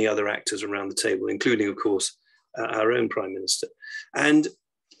 and many other actors around the table, including, of course, our own Prime Minister. And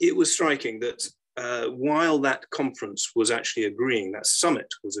it was striking that while that conference was actually agreeing, that summit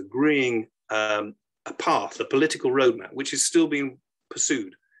was agreeing a path, a political roadmap, which is still being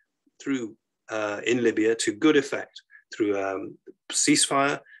pursued through in Libya to good effect, through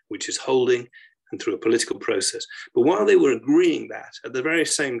ceasefire, which is holding, and through a political process. But while they were agreeing that, at the very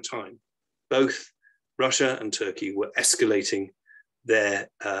same time, both Russia and Turkey were escalating their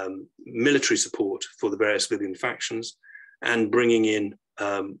military support for the various Libyan factions and bringing in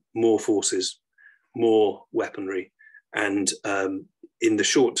more forces, more weaponry, and in the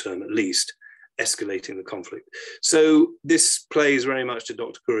short term, at least, escalating the conflict. So this plays very much to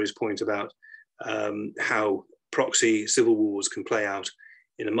Dr. Puri's point about how proxy civil wars can play out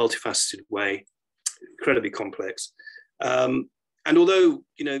in a multifaceted way, incredibly complex. And although,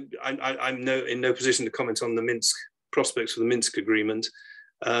 you know, I'm in no position to comment on the Minsk prospects for the Minsk agreement,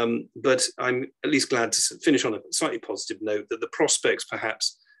 but I'm at least glad to finish on a slightly positive note that the prospects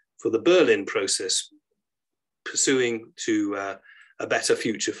perhaps for the Berlin process pursuing to a better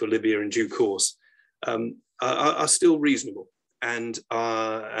future for Libya in due course are still reasonable. And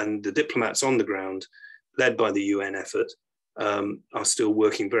the diplomats on the ground, led by the UN effort, are still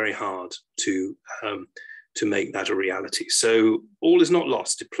working very hard to make that a reality. So all is not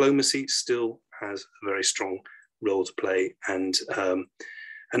lost. Diplomacy still has a very strong role to play, and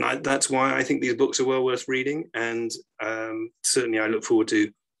that's why I think these books are well worth reading. And certainly, I look forward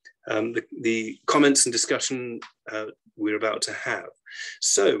to the comments and discussion we're about to have.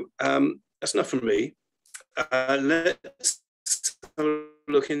 So that's enough from me. Let's have a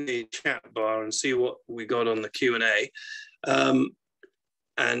look in the chat bar and see what we got on the Q&A.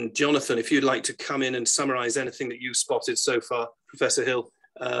 And Jonathan, if you'd like to come in and summarize anything that you've spotted so far, Professor Hill,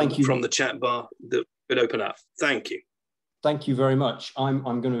 from the chat bar, that would open up. Thank you. Thank you very much. I'm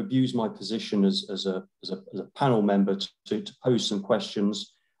going to abuse my position as a panel member to pose some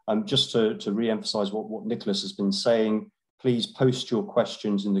questions. Just to re-emphasize what Nicholas has been saying, please post your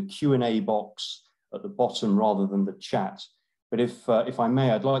questions in the Q&A box at the bottom rather than the chat. But if I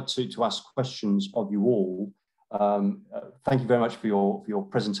may, I'd like to ask questions of you all. Thank you very much for your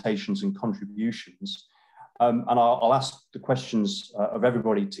presentations and contributions. And I'll ask the questions of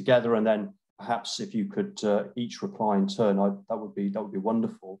everybody together, and then perhaps if you could each reply in turn, that would be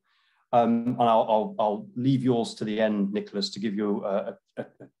wonderful. And I'll leave yours to the end, Nicholas, to give you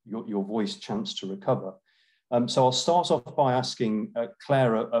your voice chance to recover. So I'll start off by asking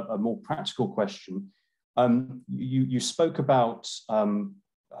Claire a more practical question. You spoke about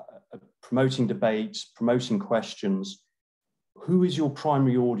promoting debate, promoting questions. Who is your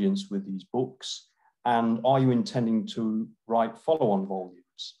primary audience with these books? And are you intending to write follow-on volumes?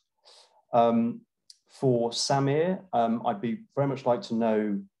 For Samir, I'd be very much like to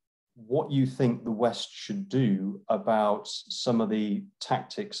know what you think the West should do about some of the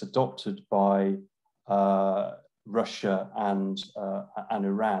tactics adopted by Russia and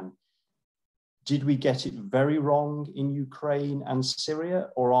Iran. Did we get it very wrong in Ukraine and Syria,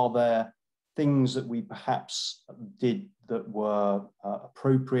 or are there things that we perhaps did that were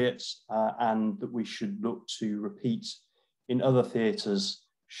appropriate and that we should look to repeat in other theatres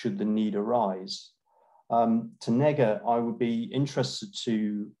should the need arise? To Negah, I would be interested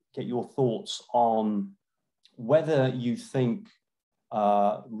to get your thoughts on whether you think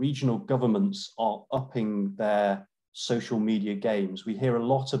regional governments are upping their social media games. We hear a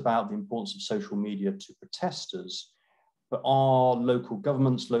lot about the importance of social media to protesters, but are local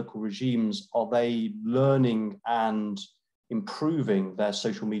governments, local regimes, are they learning and improving their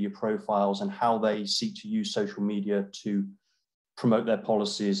social media profiles and how they seek to use social media to promote their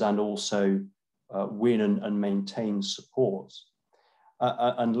policies and also win and maintain support?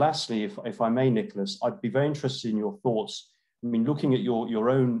 And lastly, if I may, Nicholas, I'd be very interested in your thoughts. I mean, looking at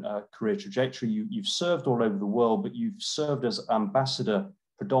your own career trajectory, you've served all over the world, but you've served as ambassador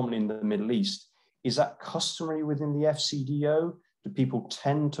predominantly in the Middle East. Is that customary within the FCDO? Do people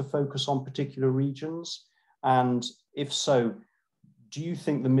tend to focus on particular regions? And if so, do you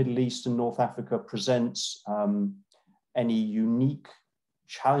think the Middle East and North Africa presents any unique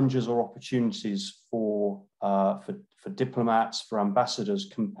challenges or opportunities for diplomats, for ambassadors,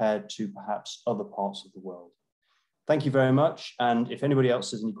 compared to perhaps other parts of the world? Thank you very much. And if anybody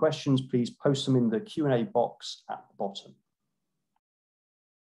else has any questions, please post them in the Q&A box at the bottom.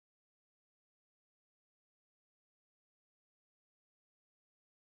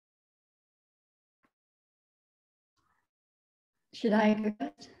 Should I go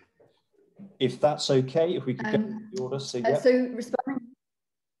first? If that's okay, if we could get the order. So, yeah. So responding,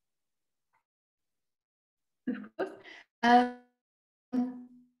 of course.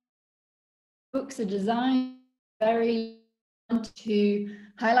 Books are designed very to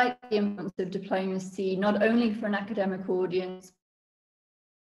highlight the importance of diplomacy, not only for an academic audience,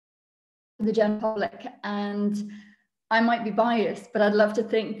 for the general public. And I might be biased, but I'd love to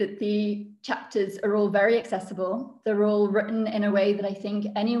think that the chapters are all very accessible. They're all written in a way that I think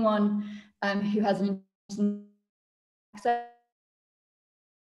anyone who has an access,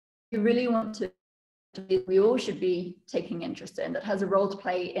 who really want to, we all should be taking interest in, that has a role to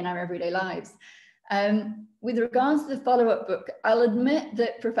play in our everyday lives. With regards to the follow-up book, I'll admit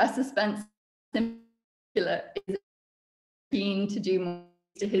that Professor Spence in particular is keen to do more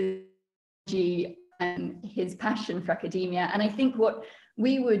to his and his passion for academia. And I think what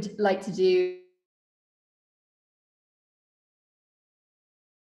we would like to do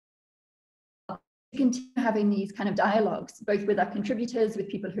is continue having these kind of dialogues, both with our contributors, with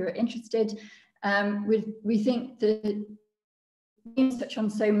people who are interested. We think that we touch on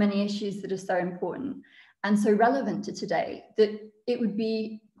so many issues that are so important and so relevant to today that it would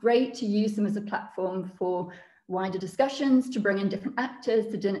be great to use them as a platform for wider discussions, to bring in different actors,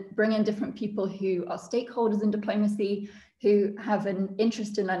 to bring in different people who are stakeholders in diplomacy, who have an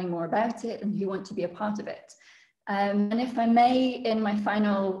interest in learning more about it and who want to be a part of it. And if I may, in my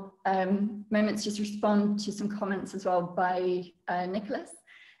final moments, just respond to some comments as well by Nicholas,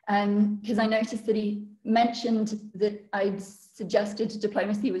 because I noticed that he mentioned that I'd suggested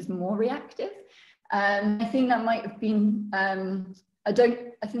diplomacy was more reactive. I think that might have been, I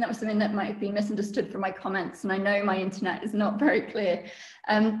think that was something that might have been misunderstood from my comments, and I know my internet is not very clear.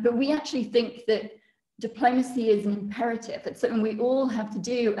 But we actually think that diplomacy is an imperative. It's something we all have to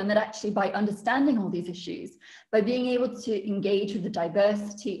do, and that actually by understanding all these issues, by being able to engage with the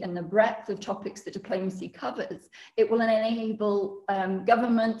diversity and the breadth of topics that diplomacy covers, it will enable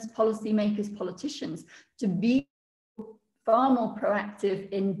governments, policymakers, politicians to be far more proactive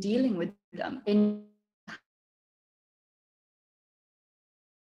in dealing with them, in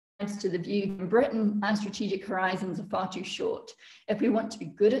to the view in Britain, our strategic horizons are far too short. If we want to be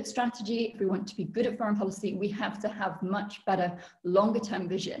good at strategy, if we want to be good at foreign policy, we have to have much better longer term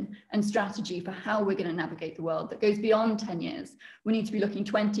vision and strategy for how we're going to navigate the world that goes beyond 10 years. We need to be looking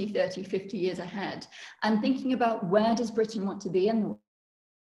 20, 30, 50 years ahead and thinking about where does Britain want to be in the world.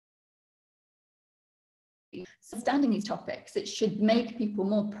 Understanding these topics, it should make people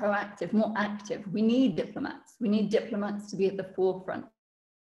more proactive, more active. We need diplomats. We need diplomats to be at the forefront.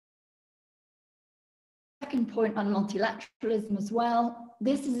 Second point on multilateralism as well.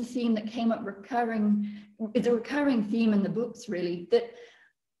 This is a theme that came up it's a recurring theme in the books, really, that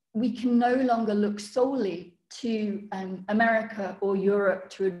we can no longer look solely to America or Europe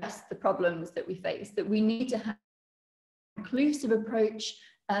to address the problems that we face, that we need to have an inclusive approach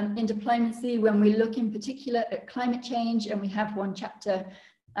in diplomacy when we look in particular at climate change, and we have one chapter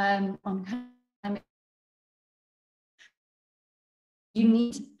on climate. You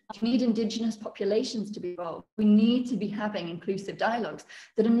need Indigenous populations to be involved. We need to be having inclusive dialogues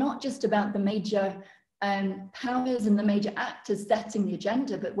that are not just about the major powers and the major actors setting the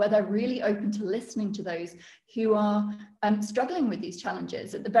agenda, but where they're really open to listening to those who are struggling with these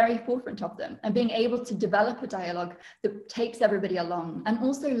challenges at the very forefront of them, and being able to develop a dialogue that takes everybody along and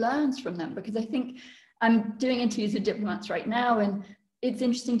also learns from them. Because I think I'm doing interviews with diplomats right now, and it's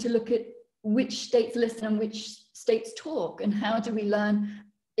interesting to look at which states listen and which states talk, and how do we learn.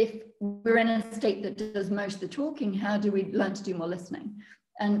 If we're in a state that does most of the talking, how do we learn to do more listening?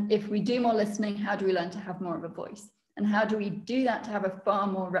 And if we do more listening, how do we learn to have more of a voice? And how do we do that to have a far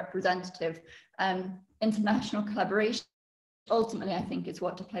more representative international collaboration? Ultimately, I think is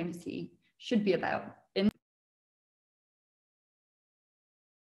what diplomacy should be about.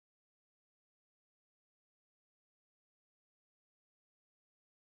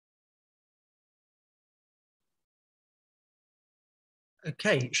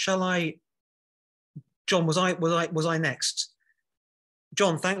 Okay, shall I, John, was I next?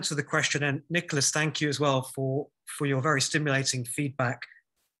 John, thanks for the question. And Nicholas, thank you as well for your very stimulating feedback.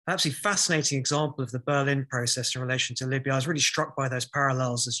 Absolutely fascinating example of the Berlin process in relation to Libya. I was really struck by those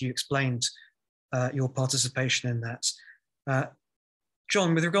parallels as you explained your participation in that.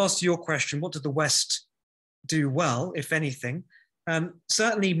 John, with regards to your question, what did the West do well, if anything?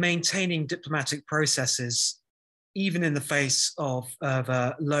 Certainly maintaining diplomatic processes, even in the face of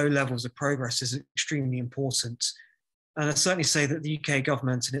low levels of progress, is extremely important. And I'd certainly say that the UK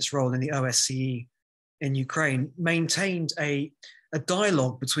government and its role in the OSCE in Ukraine maintained a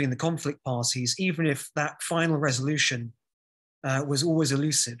dialogue between the conflict parties, even if that final resolution was always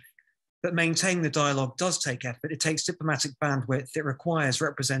elusive. But maintaining the dialogue does take effort. It takes diplomatic bandwidth. It requires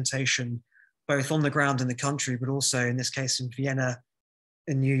representation, both on the ground in the country, but also in this case in Vienna,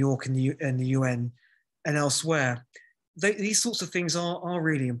 in New York, and the UN, and elsewhere. These sorts of things are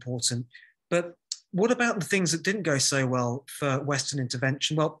really important. But what about the things that didn't go so well for Western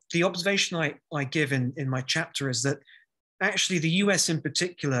intervention? Well, the observation I give in my chapter is that actually the US in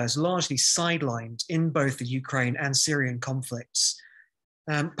particular is largely sidelined in both the Ukraine and Syrian conflicts,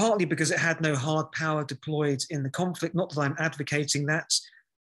 partly because it had no hard power deployed in the conflict. Not that I'm advocating that,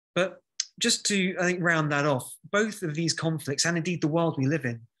 but just to, I think, round that off, both of these conflicts, and indeed the world we live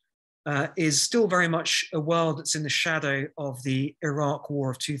in, is still very much a world that's in the shadow of the Iraq War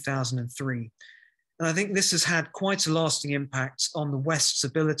of 2003. And I think this has had quite a lasting impact on the West's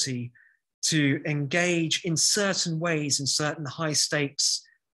ability to engage in certain ways in certain high stakes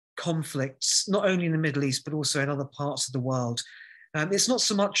conflicts, not only in the Middle East, but also in other parts of the world. It's not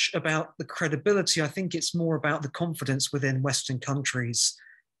so much about the credibility. I think it's more about the confidence within Western countries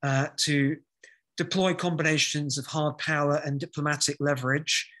to deploy combinations of hard power and diplomatic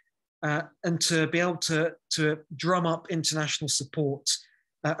leverage, and to be able to drum up international support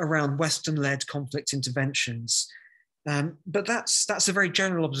around Western-led conflict interventions. But that's a very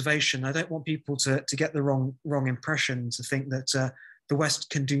general observation. I don't want people to get the wrong impression, to think that the West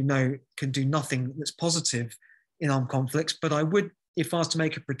can do nothing that's positive in armed conflicts. But I would, if I was to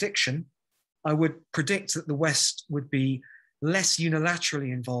make a prediction, I would predict that the West would be less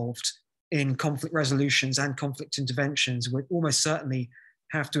unilaterally involved in conflict resolutions and conflict interventions. Would almost certainly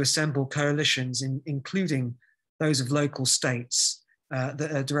have to assemble coalitions, including those of local states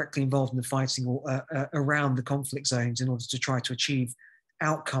that are directly involved in the fighting or around the conflict zones, in order to try to achieve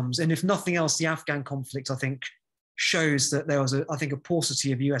outcomes. And if nothing else, the Afghan conflict, I think, shows that there was, a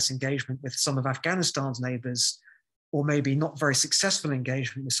paucity of US engagement with some of Afghanistan's neighbors, or maybe not very successful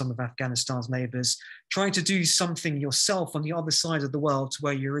engagement with some of Afghanistan's neighbors. Trying to do something yourself on the other side of the world to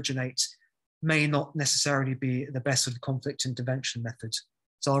where you originate may not necessarily be the best sort of conflict intervention method.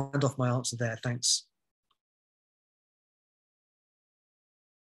 So I'll round off my answer there. Thanks.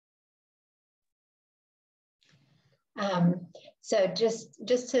 So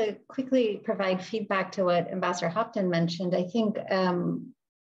just to quickly provide feedback to what Ambassador Hopton mentioned, I think,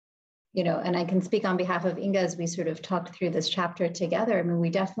 you know, and I can speak on behalf of Inga as we sort of talked through this chapter together. I mean, we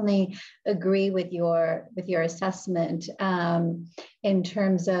definitely agree with your assessment in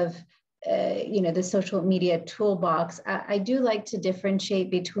terms of, you know, the social media toolbox. I do like to differentiate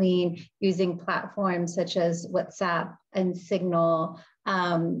between using platforms such as WhatsApp and Signal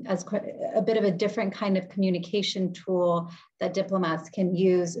as a bit of a different kind of communication tool that diplomats can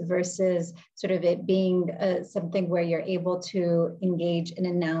use, versus sort of it being something where you're able to engage and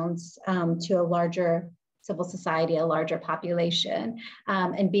announce to a larger civil society, a larger population,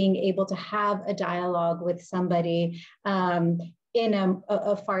 and being able to have a dialogue with somebody in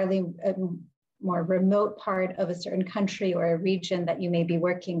a farly more remote part of a certain country or a region that you may be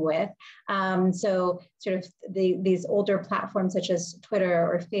working with. So sort of these older platforms such as Twitter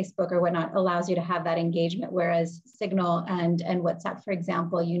or Facebook or whatnot allows you to have that engagement, whereas Signal and WhatsApp, for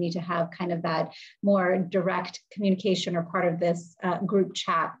example, you need to have kind of that more direct communication or part of this group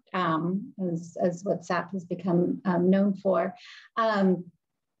chat, as WhatsApp has become known for. And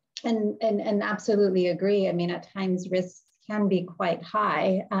absolutely agree. I mean, at times risks can be quite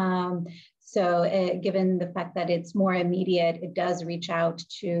high. So given the fact that it's more immediate, it does reach out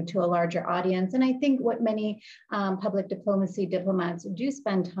to a larger audience. And I think what many public diplomacy diplomats do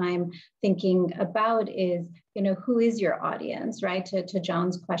spend time thinking about is, you know, who is your audience, right? To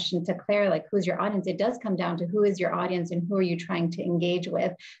John's question to Claire, like, who's your audience? It does come down to who is your audience and who are you trying to engage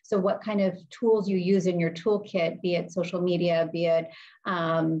with? So what kind of tools you use in your toolkit, be it social media, be it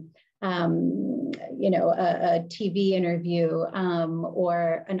a TV interview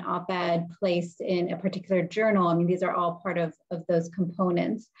or an op-ed placed in a particular journal. I mean, these are all part of those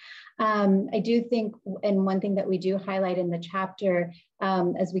components. I do think, and one thing that we do highlight in the chapter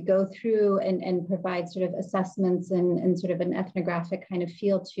as we go through and provide sort of assessments and sort of an ethnographic kind of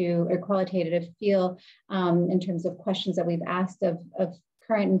feel to, or qualitative feel in terms of questions that we've asked of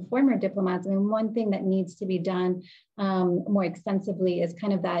current and former diplomats. I mean, one thing that needs to be done more extensively is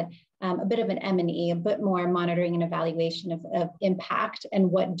kind of that a bit of an M&E, a bit more monitoring and evaluation of impact,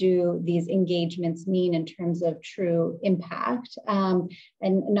 and what do these engagements mean in terms of true impact. And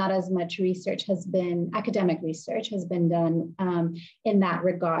not as much research has been, academic research has been done in that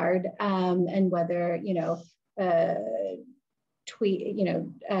regard, and whether,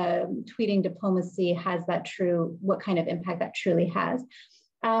 tweeting diplomacy has that true, what kind of impact that truly has.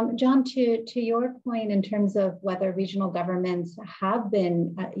 John, to your point in terms of whether regional governments have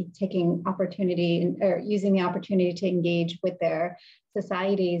been taking opportunity or using the opportunity to engage with their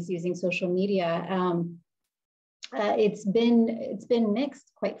societies using social media, it's been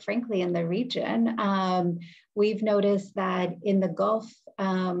mixed, quite frankly, in the region. We've noticed that in the Gulf,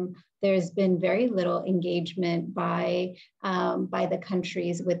 there's been very little engagement by the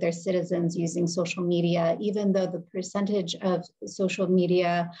countries with their citizens using social media, even though the percentage of social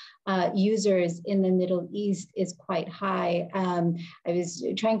media users in the Middle East is quite high. I was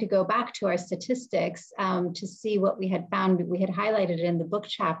trying to go back to our statistics to see what we had found. We had highlighted it in the book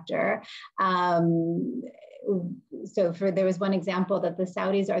chapter. There was one example that the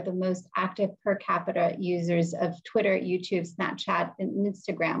Saudis are the most active per capita users of Twitter, YouTube, Snapchat, and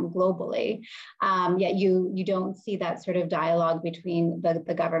Instagram globally. Yet you don't see that sort of dialogue between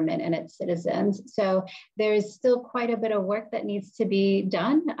the government and its citizens. So there's still quite a bit of work that needs to be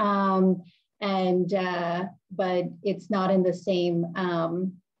done. But it's not in the same,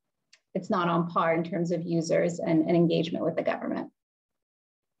 it's not on par in terms of users and engagement with the government.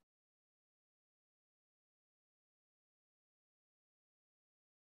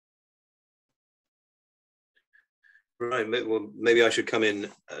 Right. Well, maybe I should come in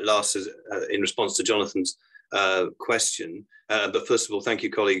last in response to Jonathan's question. But first of all, thank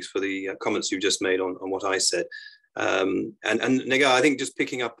you, colleagues, for the comments you've just made on what I said. And Negah, I think just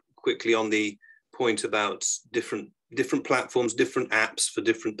picking up quickly on the point about different platforms, different apps for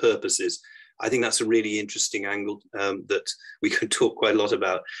different purposes. I think that's a really interesting angle that we could talk quite a lot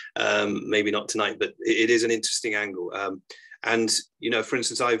about. Maybe not tonight, but it is an interesting angle. And, for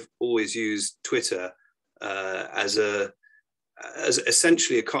instance, I've always used Twitter as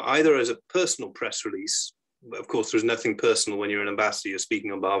essentially either as a personal press release. Of course, there's nothing personal when you're an ambassador, you're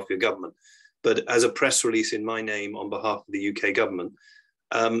speaking on behalf of your government, but as a press release in my name on behalf of the UK government.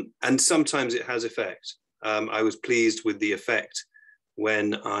 And sometimes it has effect. I was pleased with the effect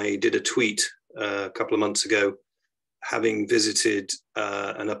when I did a tweet a couple of months ago, having visited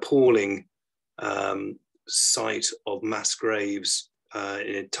an appalling site of mass graves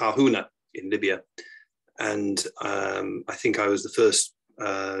in Tarhuna in Libya. And I think I was the first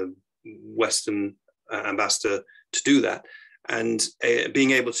Western ambassador to do that. And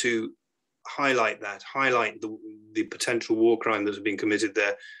being able to highlight the potential war crime that has been committed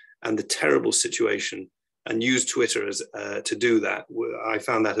there and the terrible situation, and use Twitter as to do that, I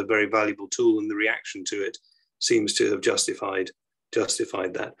found that a very valuable tool, and the reaction to it seems to have justified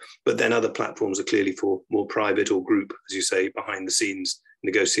that. But then other platforms are clearly for more private or group, as you say, behind the scenes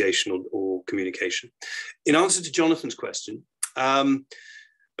negotiation or communication. In answer to Jonathan's question, the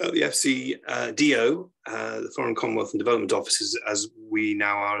FCDO, the Foreign Commonwealth and Development Offices, as we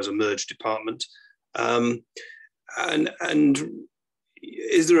now are as a merged department, and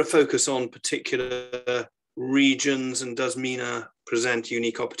is there a focus on particular regions, and does MENA present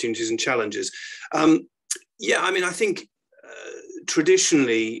unique opportunities and challenges? Yeah, I mean, I think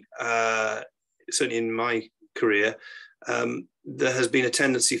traditionally, certainly in my career, there has been a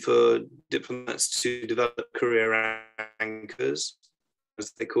tendency for diplomats to develop career anchors,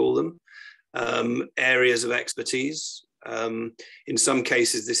 as they call them, areas of expertise. In some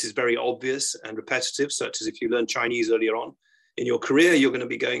cases, this is very obvious and repetitive, such as if you learn Chinese earlier on in your career, you're going to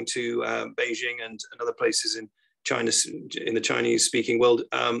be going to Beijing and other places in China, in the Chinese-speaking world,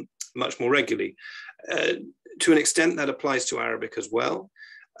 much more regularly. To an extent, that applies to Arabic as well.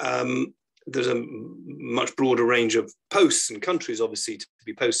 There's a much broader range of posts and countries, obviously, to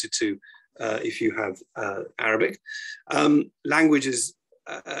be posted to if you have Arabic. Languages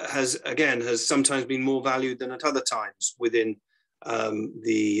has sometimes been more valued than at other times within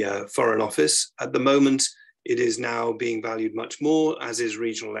the Foreign Office. At the moment, it is now being valued much more, as is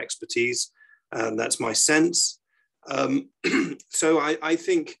regional expertise. That's my sense. So I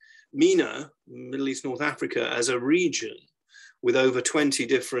think MENA, Middle East, North Africa, as a region with over 20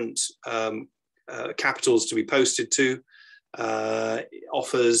 different capitals to be posted to,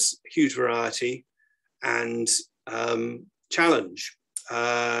 offers huge variety and challenge.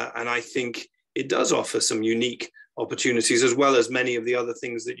 And I think it does offer some unique opportunities, as well as many of the other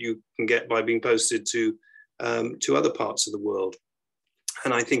things that you can get by being posted to other parts of the world.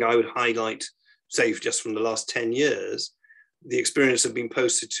 And I think I would highlight, say, just from the last 10 years, the experience of being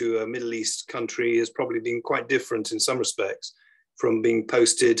posted to a Middle East country has probably been quite different in some respects from being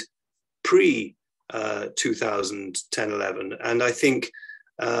posted pre 2010-11. And I think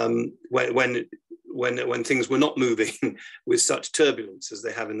when things were not moving with such turbulence as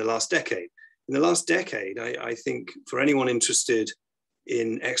they have in the last decade. In the last decade, I think for anyone interested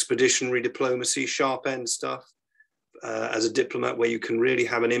in expeditionary diplomacy, sharp end stuff, as a diplomat where you can really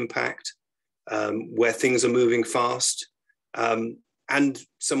have an impact, where things are moving fast, and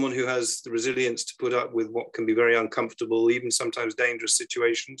someone who has the resilience to put up with what can be very uncomfortable, even sometimes dangerous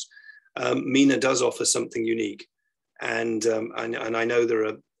situations, MENA does offer something unique. And I know there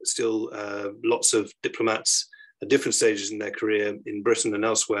are still lots of diplomats at different stages in their career in Britain and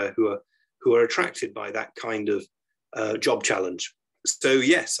elsewhere who are attracted by that kind of job challenge. So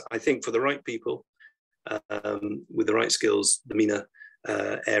yes, I think for the right people with the right skills, the MENA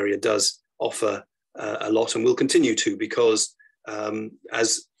area does offer a lot, and will continue to, because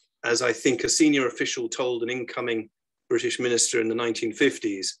as I think a senior official told an incoming British minister in the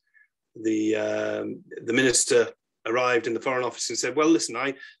 1950s, the minister arrived in the Foreign Office and said, well, listen,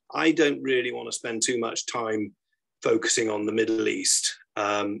 I don't really want to spend too much time focusing on the Middle East.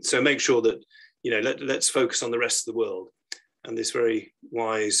 So make sure that, let's focus on the rest of the world. And this very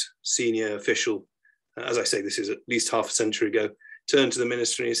wise senior official, as I say, this is at least half a century ago, turned to the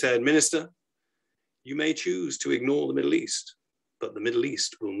minister and he said, Minister, you may choose to ignore the Middle East, but the Middle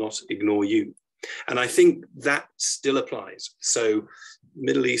East will not ignore you. And I think that still applies. So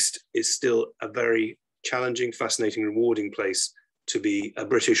Middle East is still a very challenging, fascinating, rewarding place to be a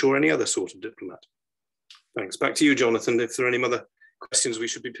British or any other sort of diplomat. Thanks. Back to you, Jonathan, if there are any other questions we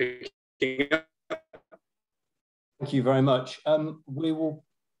should be picking up. Thank you very much.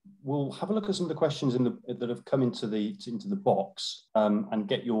 We'll have a look at some of the questions that have come into the box and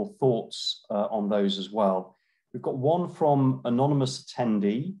get your thoughts on those as well. We've got one from anonymous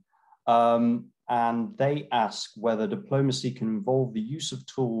attendee, and they ask whether diplomacy can involve the use of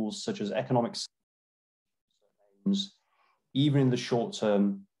tools such as economic sanctions, even in the short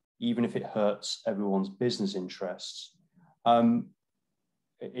term, even if it hurts everyone's business interests. I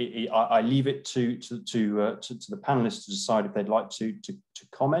leave it to the panelists to decide if they'd like to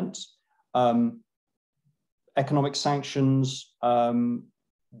comment. Economic sanctions, can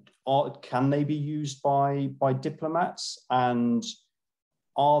they be used by diplomats, and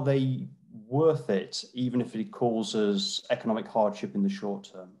are they worth it, even if it causes economic hardship in the short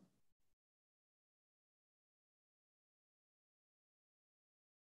term?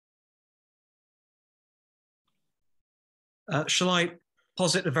 Shall I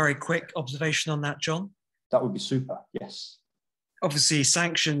posit a very quick observation on that, John? That would be super, yes. Obviously,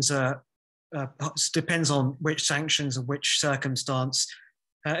 sanctions depends on which sanctions and which circumstance.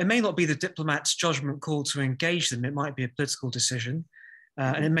 It may not be the diplomat's judgment call to engage them. It might be a political decision.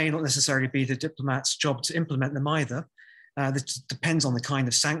 And it may not necessarily be the diplomat's job to implement them either. This depends on the kind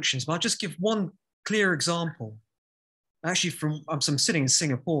of sanctions. But I'll just give one clear example. Actually, I'm sitting in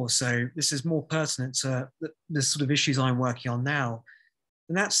Singapore, so this is more pertinent to the sort of issues I'm working on now.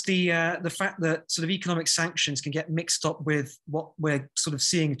 And that's the fact that sort of economic sanctions can get mixed up with what we're sort of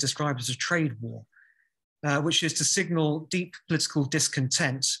seeing described as a trade war, which is to signal deep political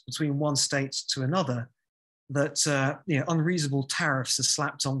discontent between one state to another, that unreasonable tariffs are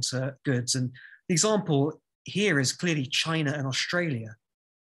slapped onto goods. And the example here is clearly China and Australia,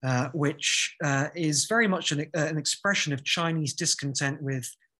 which is very much an expression of Chinese discontent with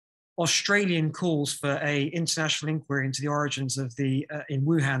Australian calls for an international inquiry into the origins of in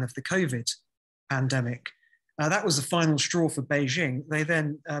Wuhan of the COVID pandemic. That was the final straw for Beijing. They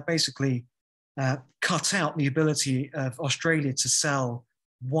then basically cut out the ability of Australia to sell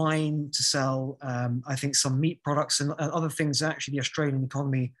wine, to sell, I think, some meat products and other things that actually the Australian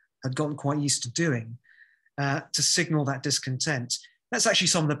economy had gotten quite used to doing, to signal that discontent. That's actually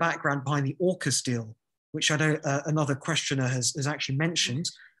some of the background behind the AUKUS deal, which I know another questioner has actually mentioned.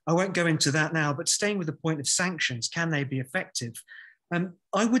 I won't go into that now, but staying with the point of sanctions, can they be effective? My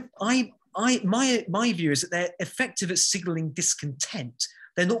view is that they're effective at signaling discontent.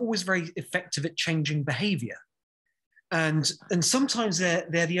 They're not always very effective at changing behavior. And sometimes they're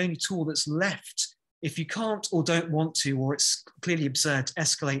the only tool that's left if you can't or don't want to, or it's clearly absurd to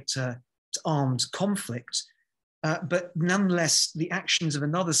escalate to armed conflict, but nonetheless, the actions of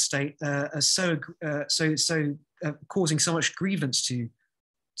another state are causing so much grievance to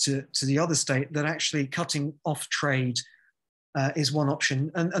the other state that actually cutting off trade is one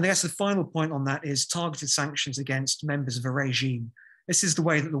option. And I guess the final point on that is targeted sanctions against members of a regime. This is the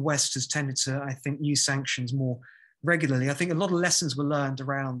way that the West has tended to, I think, use sanctions more regularly. I think a lot of lessons were learned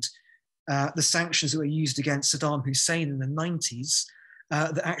around the sanctions that were used against Saddam Hussein in the 90s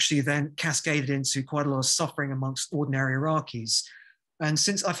that actually then cascaded into quite a lot of suffering amongst ordinary Iraqis. And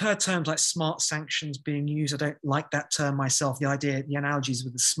since I've heard terms like smart sanctions being used, I don't like that term myself. The analogies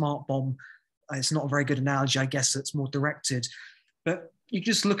with the smart bomb, it's not a very good analogy. I guess it's more directed. But you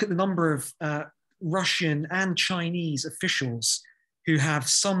just look at the number of Russian and Chinese officials who have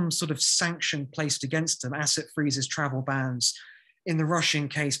some sort of sanction placed against them, asset freezes, travel bans. In the Russian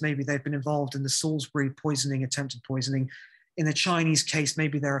case, maybe they've been involved in the Salisbury poisoning, attempted poisoning. In the Chinese case,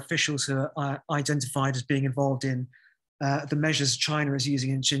 maybe they're officials who are identified as being involved in the measures China is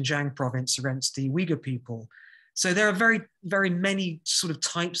using in Xinjiang province against the Uyghur people. So there are very, very many sort of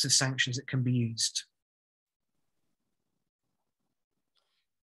types of sanctions that can be used.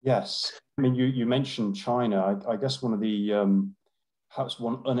 Yes, I mean, you mentioned China. I guess one of the perhaps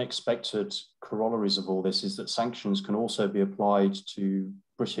one unexpected corollaries of all this is that sanctions can also be applied to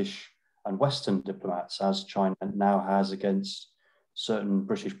British and Western diplomats, as China now has against certain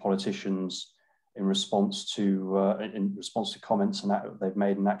British politicians in response to comments and that they've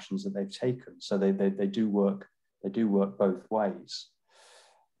made and actions that they've taken. So they do work both ways.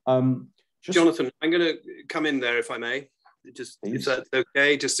 Jonathan, I'm going to come in there if I may. Just if that's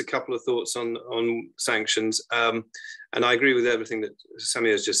okay, just a couple of thoughts on sanctions. And I agree with everything that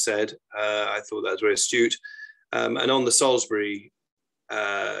Samir has just said. I thought that was very astute. And on the Salisbury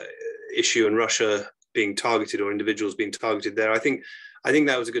issue and Russia being targeted or individuals being targeted there, I think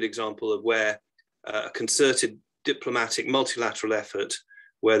that was a good example of where a concerted diplomatic multilateral effort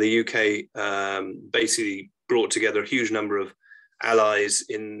where the UK basically brought together a huge number of allies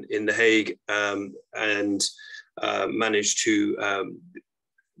in The Hague and managed to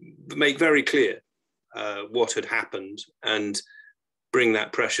make very clear what had happened and bring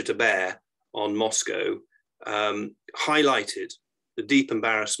that pressure to bear on Moscow, highlighted the deep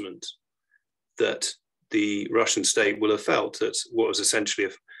embarrassment that the Russian state will have felt at what was essentially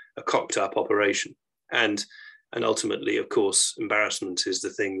a cocked up operation. And ultimately, of course, embarrassment is the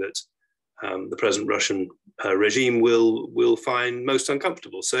thing that the present Russian regime will find most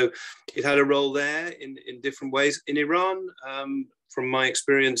uncomfortable. So it had a role there in different ways. In Iran, from my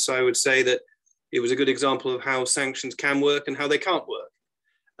experience, I would say that it was a good example of how sanctions can work and how they can't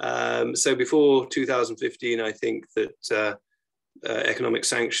work. So before 2015, I think that economic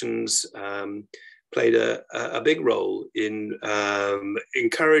sanctions played a big role in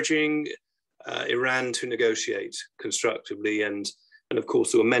encouraging Iran to negotiate constructively. And of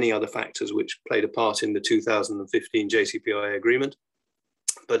course, there were many other factors which played a part in the 2015 JCPOA agreement,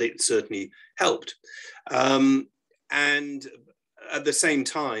 but it certainly helped. And at the same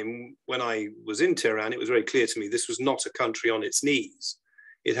time, when I was in Tehran, it was very clear to me this was not a country on its knees.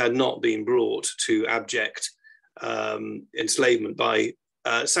 It had not been brought to abject enslavement by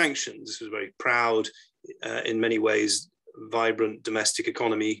sanctions. This was a very proud, in many ways, vibrant domestic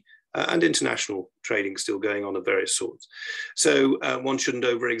economy and international trading still going on of various sorts. So one shouldn't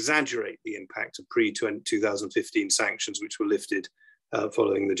over-exaggerate the impact of pre-2015 sanctions, which were lifted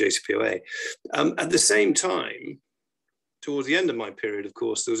following the JCPOA. At the same time, towards the end of my period, of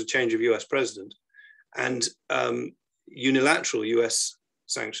course, there was a change of US president, and unilateral US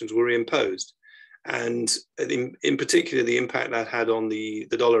sanctions were reimposed. And in particular, the impact that had on the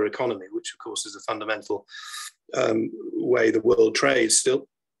dollar economy, which of course is a fundamental way the world trades still,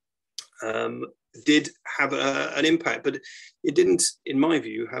 did have an impact, but it didn't, in my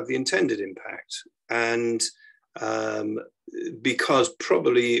view, have the intended impact. And because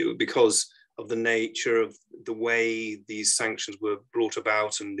of the nature of the way these sanctions were brought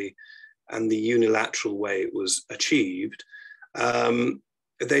about and the unilateral way it was achieved,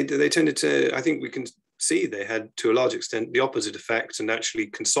 they tended to, I think we can see they had to a large extent the opposite effect and actually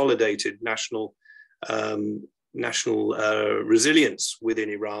consolidated national resilience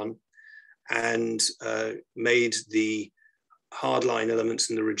within Iran and made the hardline elements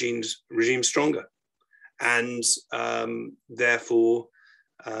in the regime stronger. And therefore,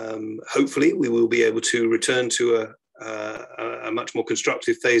 hopefully we will be able to return to a much more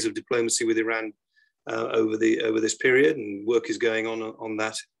constructive phase of diplomacy with Iran over this period, and work is going on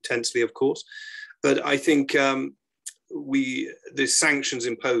that intensely, of course. But I think the sanctions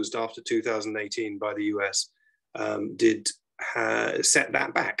imposed after 2018 by the US did set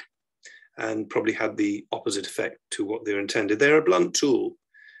that back, and probably had the opposite effect to what they're intended. They're a blunt tool.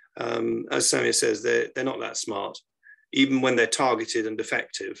 As Samir says, they're not that smart. Even when they're targeted and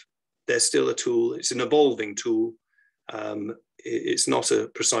effective, they're still a tool. It's an evolving tool. It's not a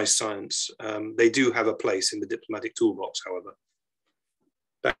precise science. They do have a place in the diplomatic toolbox, however.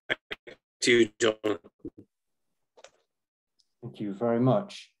 Back to you, Jonathan. Thank you very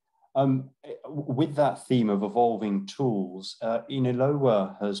much. With that theme of evolving tools,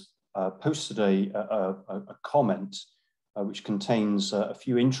 Iniloa has posted a comment which contains a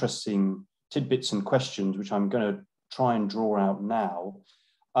few interesting tidbits and questions, which I'm going to try and draw out now.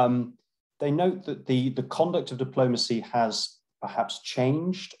 They note that the conduct of diplomacy has perhaps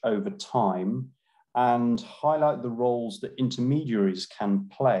changed over time, and highlight the roles that intermediaries can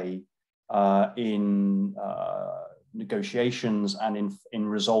play in negotiations and in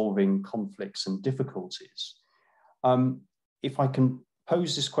resolving conflicts and difficulties. If I can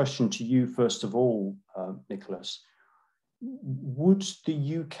pose this question to you, first of all, Nicholas, would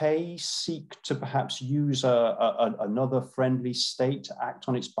the UK seek to perhaps use another friendly state to act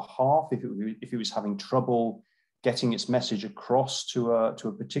on its behalf if it was having trouble getting its message across to a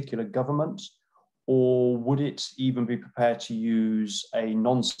particular government? Or would it even be prepared to use a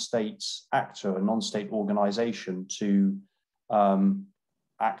non-state actor, a non-state organization to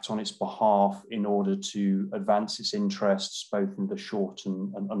act on its behalf in order to advance its interests, both in the short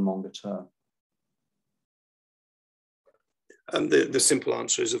and longer term? The simple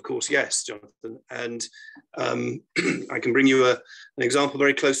answer is, of course, yes, Jonathan. And I can bring you an example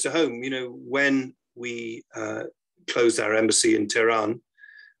very close to home. You know, when we closed our embassy in Tehran,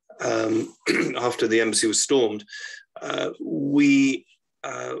 after the embassy was stormed, our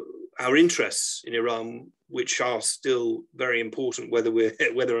interests in Iran, which are still very important, whether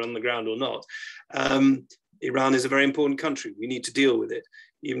we're on the ground or not, Iran is a very important country. We need to deal with it,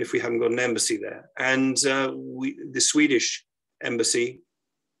 even if we haven't got an embassy there. And the Swedish embassy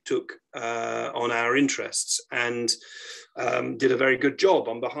took on our interests and did a very good job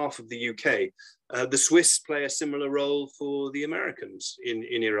on behalf of the UK. The Swiss play a similar role for the Americans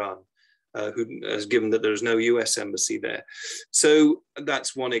in Iran, who has given that there's no US embassy there. So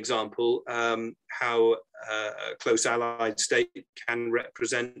that's one example, how a close allied state can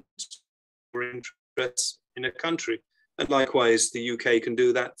represent our interests in a country. And likewise, the UK can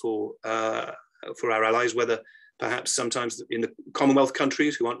do that for our allies, whether perhaps sometimes in the Commonwealth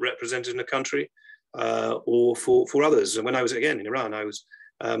countries who aren't represented in a country, or for others. And when I was, again, in Iran, I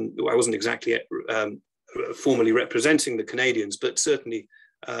wasn't exactly formally representing the Canadians, but certainly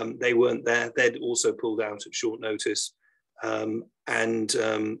they weren't there. They'd also pulled out at short notice. And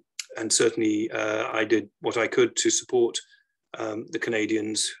certainly I did what I could to support the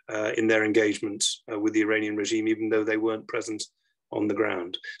Canadians in their engagements with the Iranian regime, even though they weren't present on the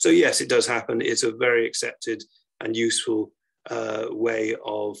ground. So yes, it does happen. It's a very accepted and useful way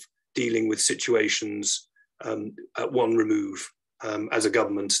of dealing with situations at one remove as a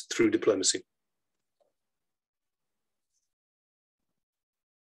government through diplomacy.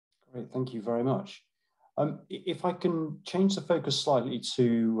 Great, thank you very much. If I can change the focus slightly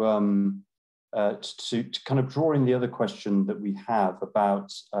to kind of draw in the other question that we have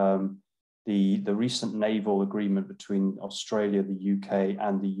about the recent naval agreement between Australia, the UK,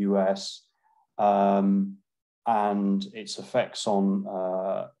 and the US, and its effects on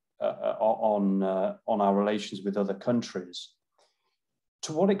our relations with other countries.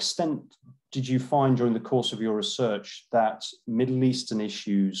 To what extent did you find during the course of your research that Middle Eastern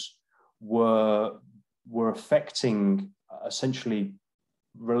issues were affecting essentially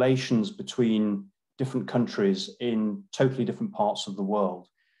relations between different countries in totally different parts of the world?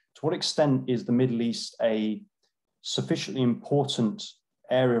 To what extent is the Middle East a sufficiently important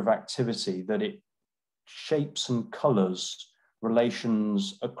area of activity that it shapes and colors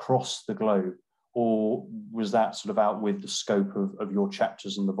relations across the globe? Or was that sort of out with the scope of your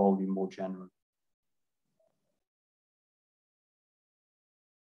chapters in the volume more generally?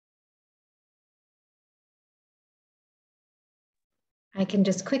 I can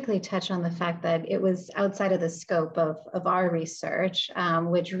just quickly touch on the fact that it was outside of the scope of our research,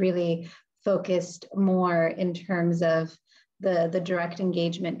 which really focused more in terms of the direct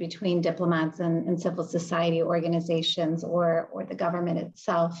engagement between diplomats and civil society organizations or the government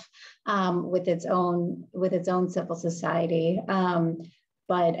itself with its own civil society.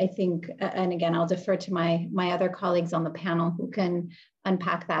 But I think, and again, I'll defer to my other colleagues on the panel who can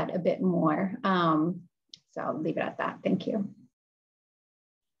unpack that a bit more. So I'll leave it at that. Thank you.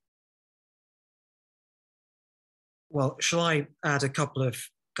 well, shall I add a couple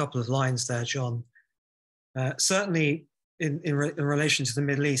of lines there, John? Certainly in relation to the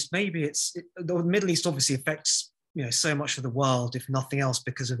Middle East, maybe the Middle East obviously affects so much of the world, if nothing else,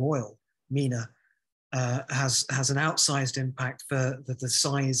 because of oil. MENA has an outsized impact for the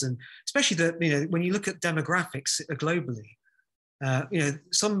size, and especially when you look at demographics globally,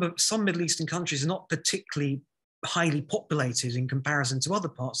 some Middle Eastern countries are not particularly highly populated in comparison to other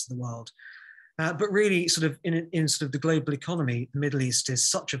parts of the world. But really, sort of in sort of the global economy, the Middle East is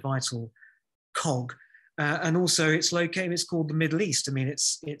such a vital cog, and also it's located. It's called the Middle East. I mean,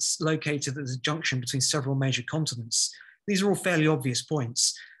 it's located at the junction between several major continents. These are all fairly obvious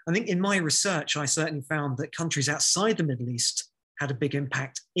points. I think in my research, I certainly found that countries outside the Middle East had a big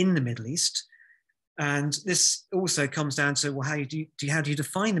impact in the Middle East, and this also comes down to, well, how do you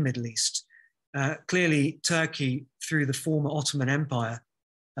define the Middle East? Clearly, Turkey, through the former Ottoman Empire,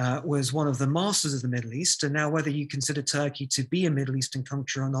 was one of the masters of the Middle East. And now whether you consider Turkey to be a Middle Eastern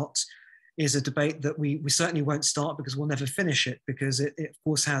country or not is a debate that we certainly won't start, because we'll never finish it, because it of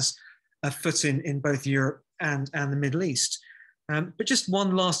course has a foot in both Europe and the Middle East. But just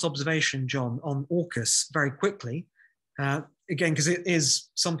one last observation, John, on AUKUS very quickly. Again, because it is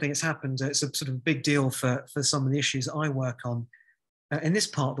something that's happened. It's a sort of big deal for some of the issues that I work on in this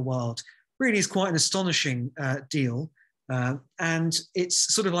part of the world. Really is quite an astonishing deal. And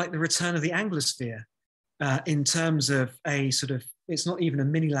it's sort of like the return of the Anglosphere in terms of a sort of, it's not even a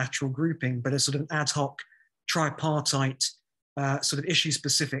minilateral grouping, but a sort of ad hoc tripartite sort of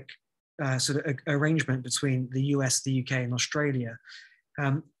issue-specific sort of arrangement between the US, the UK, and Australia.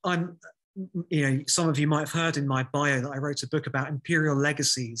 Some of you might have heard in my bio that I wrote a book about imperial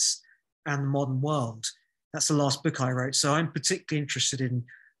legacies and the modern world. That's the last book I wrote. So I'm particularly interested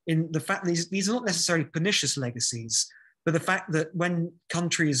in the fact that these are not necessarily pernicious legacies, but the fact that when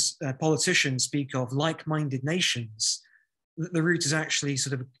countries, politicians speak of like-minded nations, the root is actually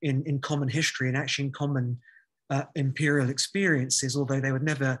sort of in common history and actually in common imperial experiences, although they would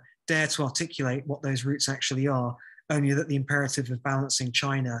never dare to articulate what those roots actually are, only that the imperative of balancing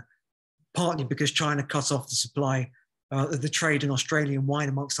China, partly because China cut off the supply, the trade in Australian wine,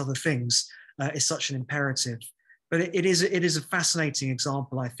 amongst other things, is such an imperative. But it is a fascinating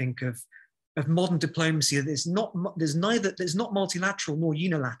example, I think, of modern diplomacy that is not multilateral nor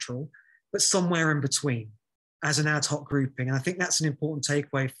unilateral, but somewhere in between, as an ad hoc grouping. And I think that's an important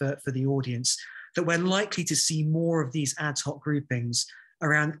takeaway for the audience, that we're likely to see more of these ad hoc groupings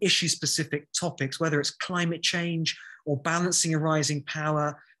around issue-specific topics, whether it's climate change or balancing a rising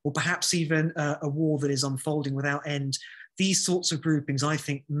power, or perhaps even a war that is unfolding without end. These sorts of groupings, I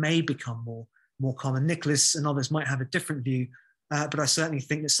think, may become more common. Nicholas and others might have a different view, but I certainly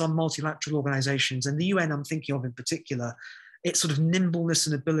think that some multilateral organizations, and the UN I'm thinking of in particular, its sort of nimbleness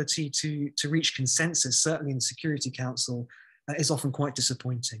and ability to reach consensus, certainly in the Security Council, is often quite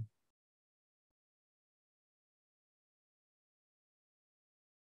disappointing.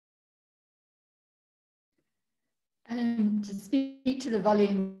 To speak to the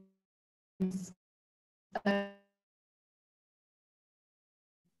volumes of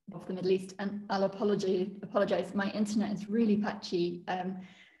the Middle East, and I'll apologize, my internet is really patchy,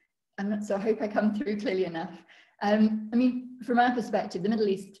 so I hope I come through clearly enough. I mean, from our perspective, the Middle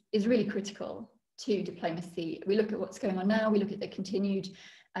East is really critical to diplomacy. We look at what's going on now, we look at the continued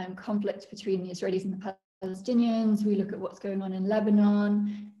conflict between the Israelis and the Palestinians, we look at what's going on in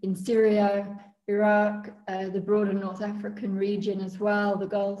Lebanon, in Syria, Iraq, the broader North African region as well, the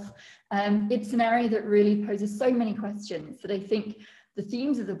Gulf. It's an area that really poses so many questions that I think the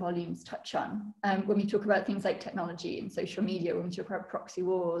themes of the volumes touch on. When we talk about things like technology and social media, when we talk about proxy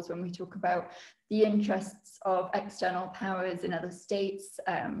wars, when we talk about the interests of external powers in other states,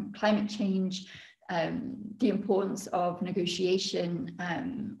 climate change, the importance of negotiation,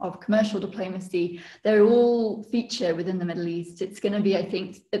 of commercial diplomacy, they all feature within the Middle East. It's going to be, I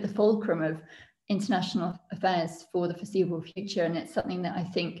think, at the fulcrum of international affairs for the foreseeable future. And it's something that I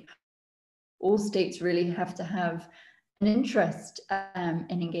think all states really have to have an interest in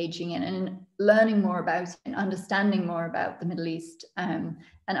engaging in and learning more about and understanding more about the Middle East. And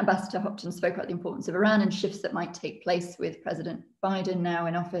Ambassador Hopton spoke about the importance of Iran and shifts that might take place with President Biden now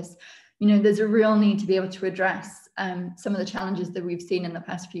in office. You know, there's a real need to be able to address some of the challenges that we've seen in the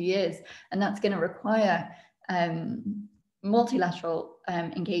past few years, and that's going to require multilateral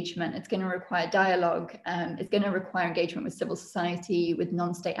engagement. It's going to require dialogue. It's going to require engagement with civil society, with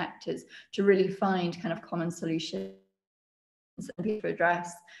non-state actors, to really find kind of common solutions and to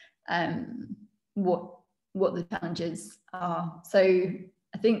address what the challenges are. So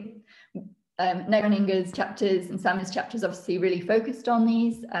I think Negah and Inga's chapters and Samir's chapters obviously really focused on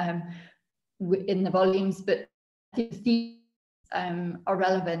these in the volumes, but think these are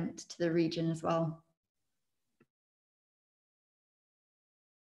relevant to the region as well.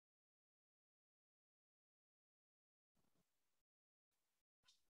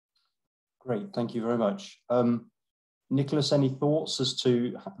 Great, thank you very much. Nicholas, any thoughts as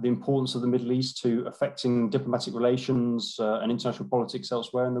to the importance of the Middle East to affecting diplomatic relations and international politics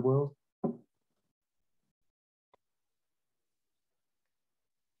elsewhere in the world?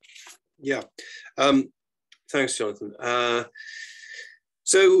 Yeah, thanks, Jonathan.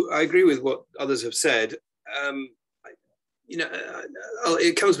 So I agree with what others have said. You know,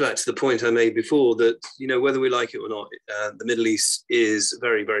 it comes back to the point I made before that, you know, whether we like it or not, the Middle East is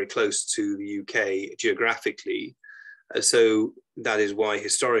very, very close to the UK geographically. So that is why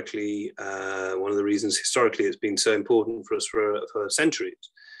historically, one of the reasons historically it's been so important for us for centuries.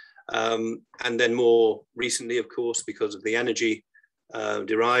 And then more recently, of course, because of the energy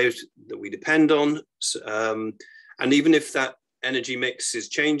derived that we depend on. And even if that energy mix is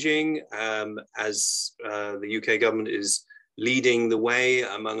changing, as the UK government is leading the way,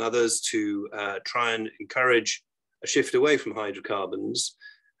 among others, to try and encourage a shift away from hydrocarbons.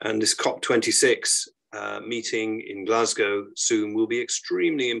 And this COP26 meeting in Glasgow soon will be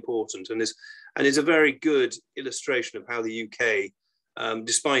extremely important, and is a very good illustration of how the UK,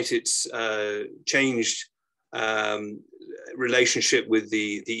 despite its changed relationship with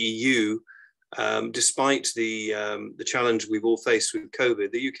the EU, despite the challenge we've all faced with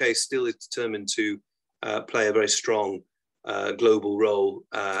COVID, the UK still is determined to play a very strong global role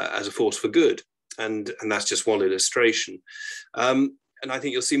as a force for good, and that's just one illustration. And I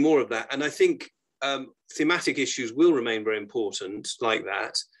think you'll see more of that. And I think thematic issues will remain very important, like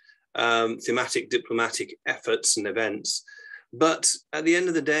that, thematic diplomatic efforts and events. But at the end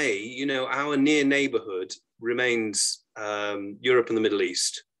of the day, you know, our near neighborhood remains Europe and the Middle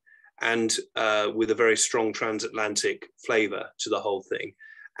East, and with a very strong transatlantic flavor to the whole thing,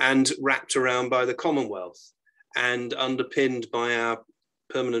 and wrapped around by the Commonwealth, and underpinned by our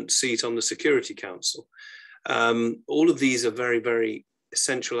permanent seat on the Security Council. All of these are very, very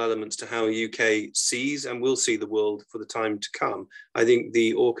essential elements to how the UK sees and will see the world for the time to come. I think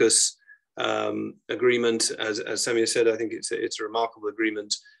the AUKUS agreement, as Samir said, I think it's a remarkable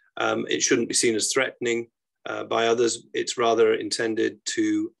agreement. It shouldn't be seen as threatening by others. It's rather intended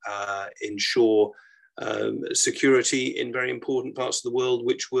to ensure security in very important parts of the world,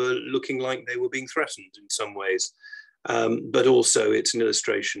 which were looking like they were being threatened in some ways. But also it's an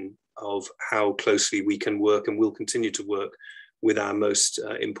illustration of how closely we can work and will continue to work with our most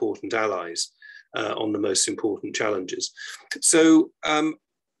important allies on the most important challenges. So,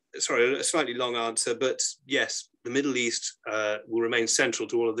 sorry, a slightly long answer, but yes, the Middle East will remain central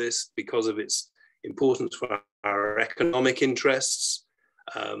to all of this because of its importance for our economic interests,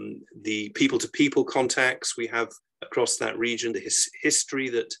 the people-to-people contacts we have across that region, the history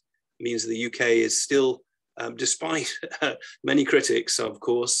that means the UK is still, despite many critics, of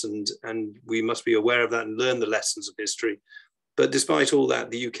course, and we must be aware of that and learn the lessons of history. But despite all that,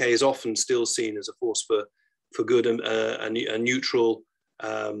 the UK is often still seen as a force for good, a neutral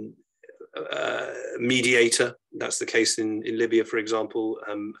mediator. That's the case in Libya, for example,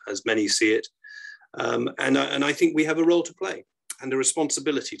 as many see it. And I think we have a role to play and a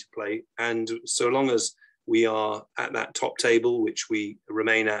responsibility to play. And so long as we are at that top table, which we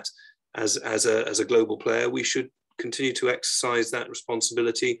remain at as a global player, we should continue to exercise that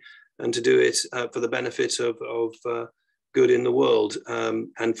responsibility and to do it for the benefit of good in the world,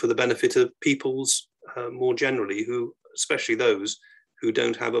 and for the benefit of peoples more generally, who, especially those who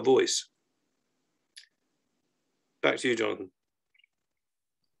don't have a voice. Back to you, Jonathan.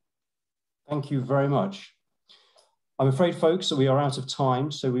 Thank you very much. I'm afraid, folks, that we are out of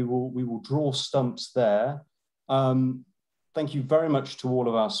time, so we will draw stumps there. Thank you very much to all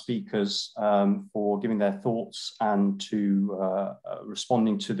of our speakers for giving their thoughts and to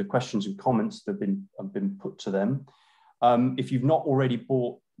responding to the questions and comments that have been put to them. If you've not already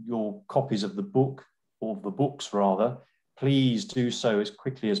bought your copies of the book, or the books rather, please do so as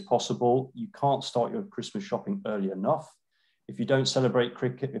quickly as possible. You can't start your Christmas shopping early enough. If you don't celebrate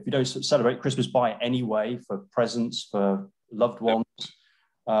Christmas, buy it anyway for presents for loved ones.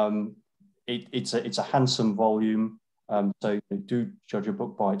 It's a handsome volume, so do judge a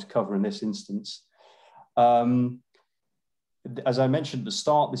book by its cover in this instance. As I mentioned at the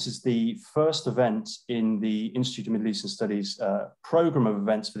start, this is the first event in the Institute of Middle Eastern Studies program of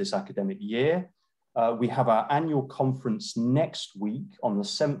events for this academic year. We have our annual conference next week on the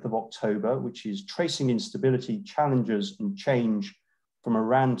 7th of October, which is Tracing Instability, Challenges and Change from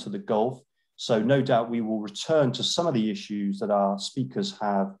Iran to the Gulf. So no doubt we will return to some of the issues that our speakers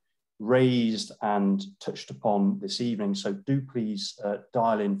have raised and touched upon this evening. So do please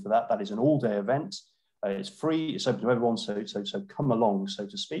dial in for that. That is an all-day event. It's free, it's open to everyone, so come along, so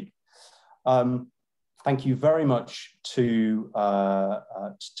to speak. Thank you very much to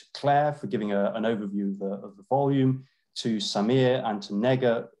Claire for giving an overview of the volume, to Samir and to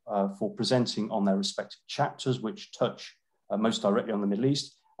Negah for presenting on their respective chapters, which touch most directly on the Middle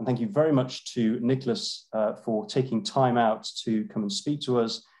East. And thank you very much to Nicholas for taking time out to come and speak to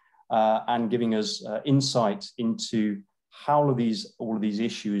us and giving us insight into how all of these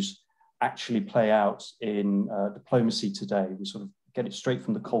issues actually play out in diplomacy today. We sort of get it straight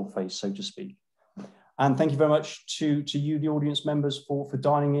from the coalface, so to speak. And thank you very much to you, the audience members, for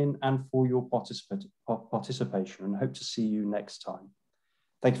dialing in and for your participation, and hope to see you next time.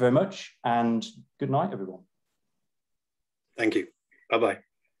 Thank you very much, and good night, everyone. Thank you. Bye-bye.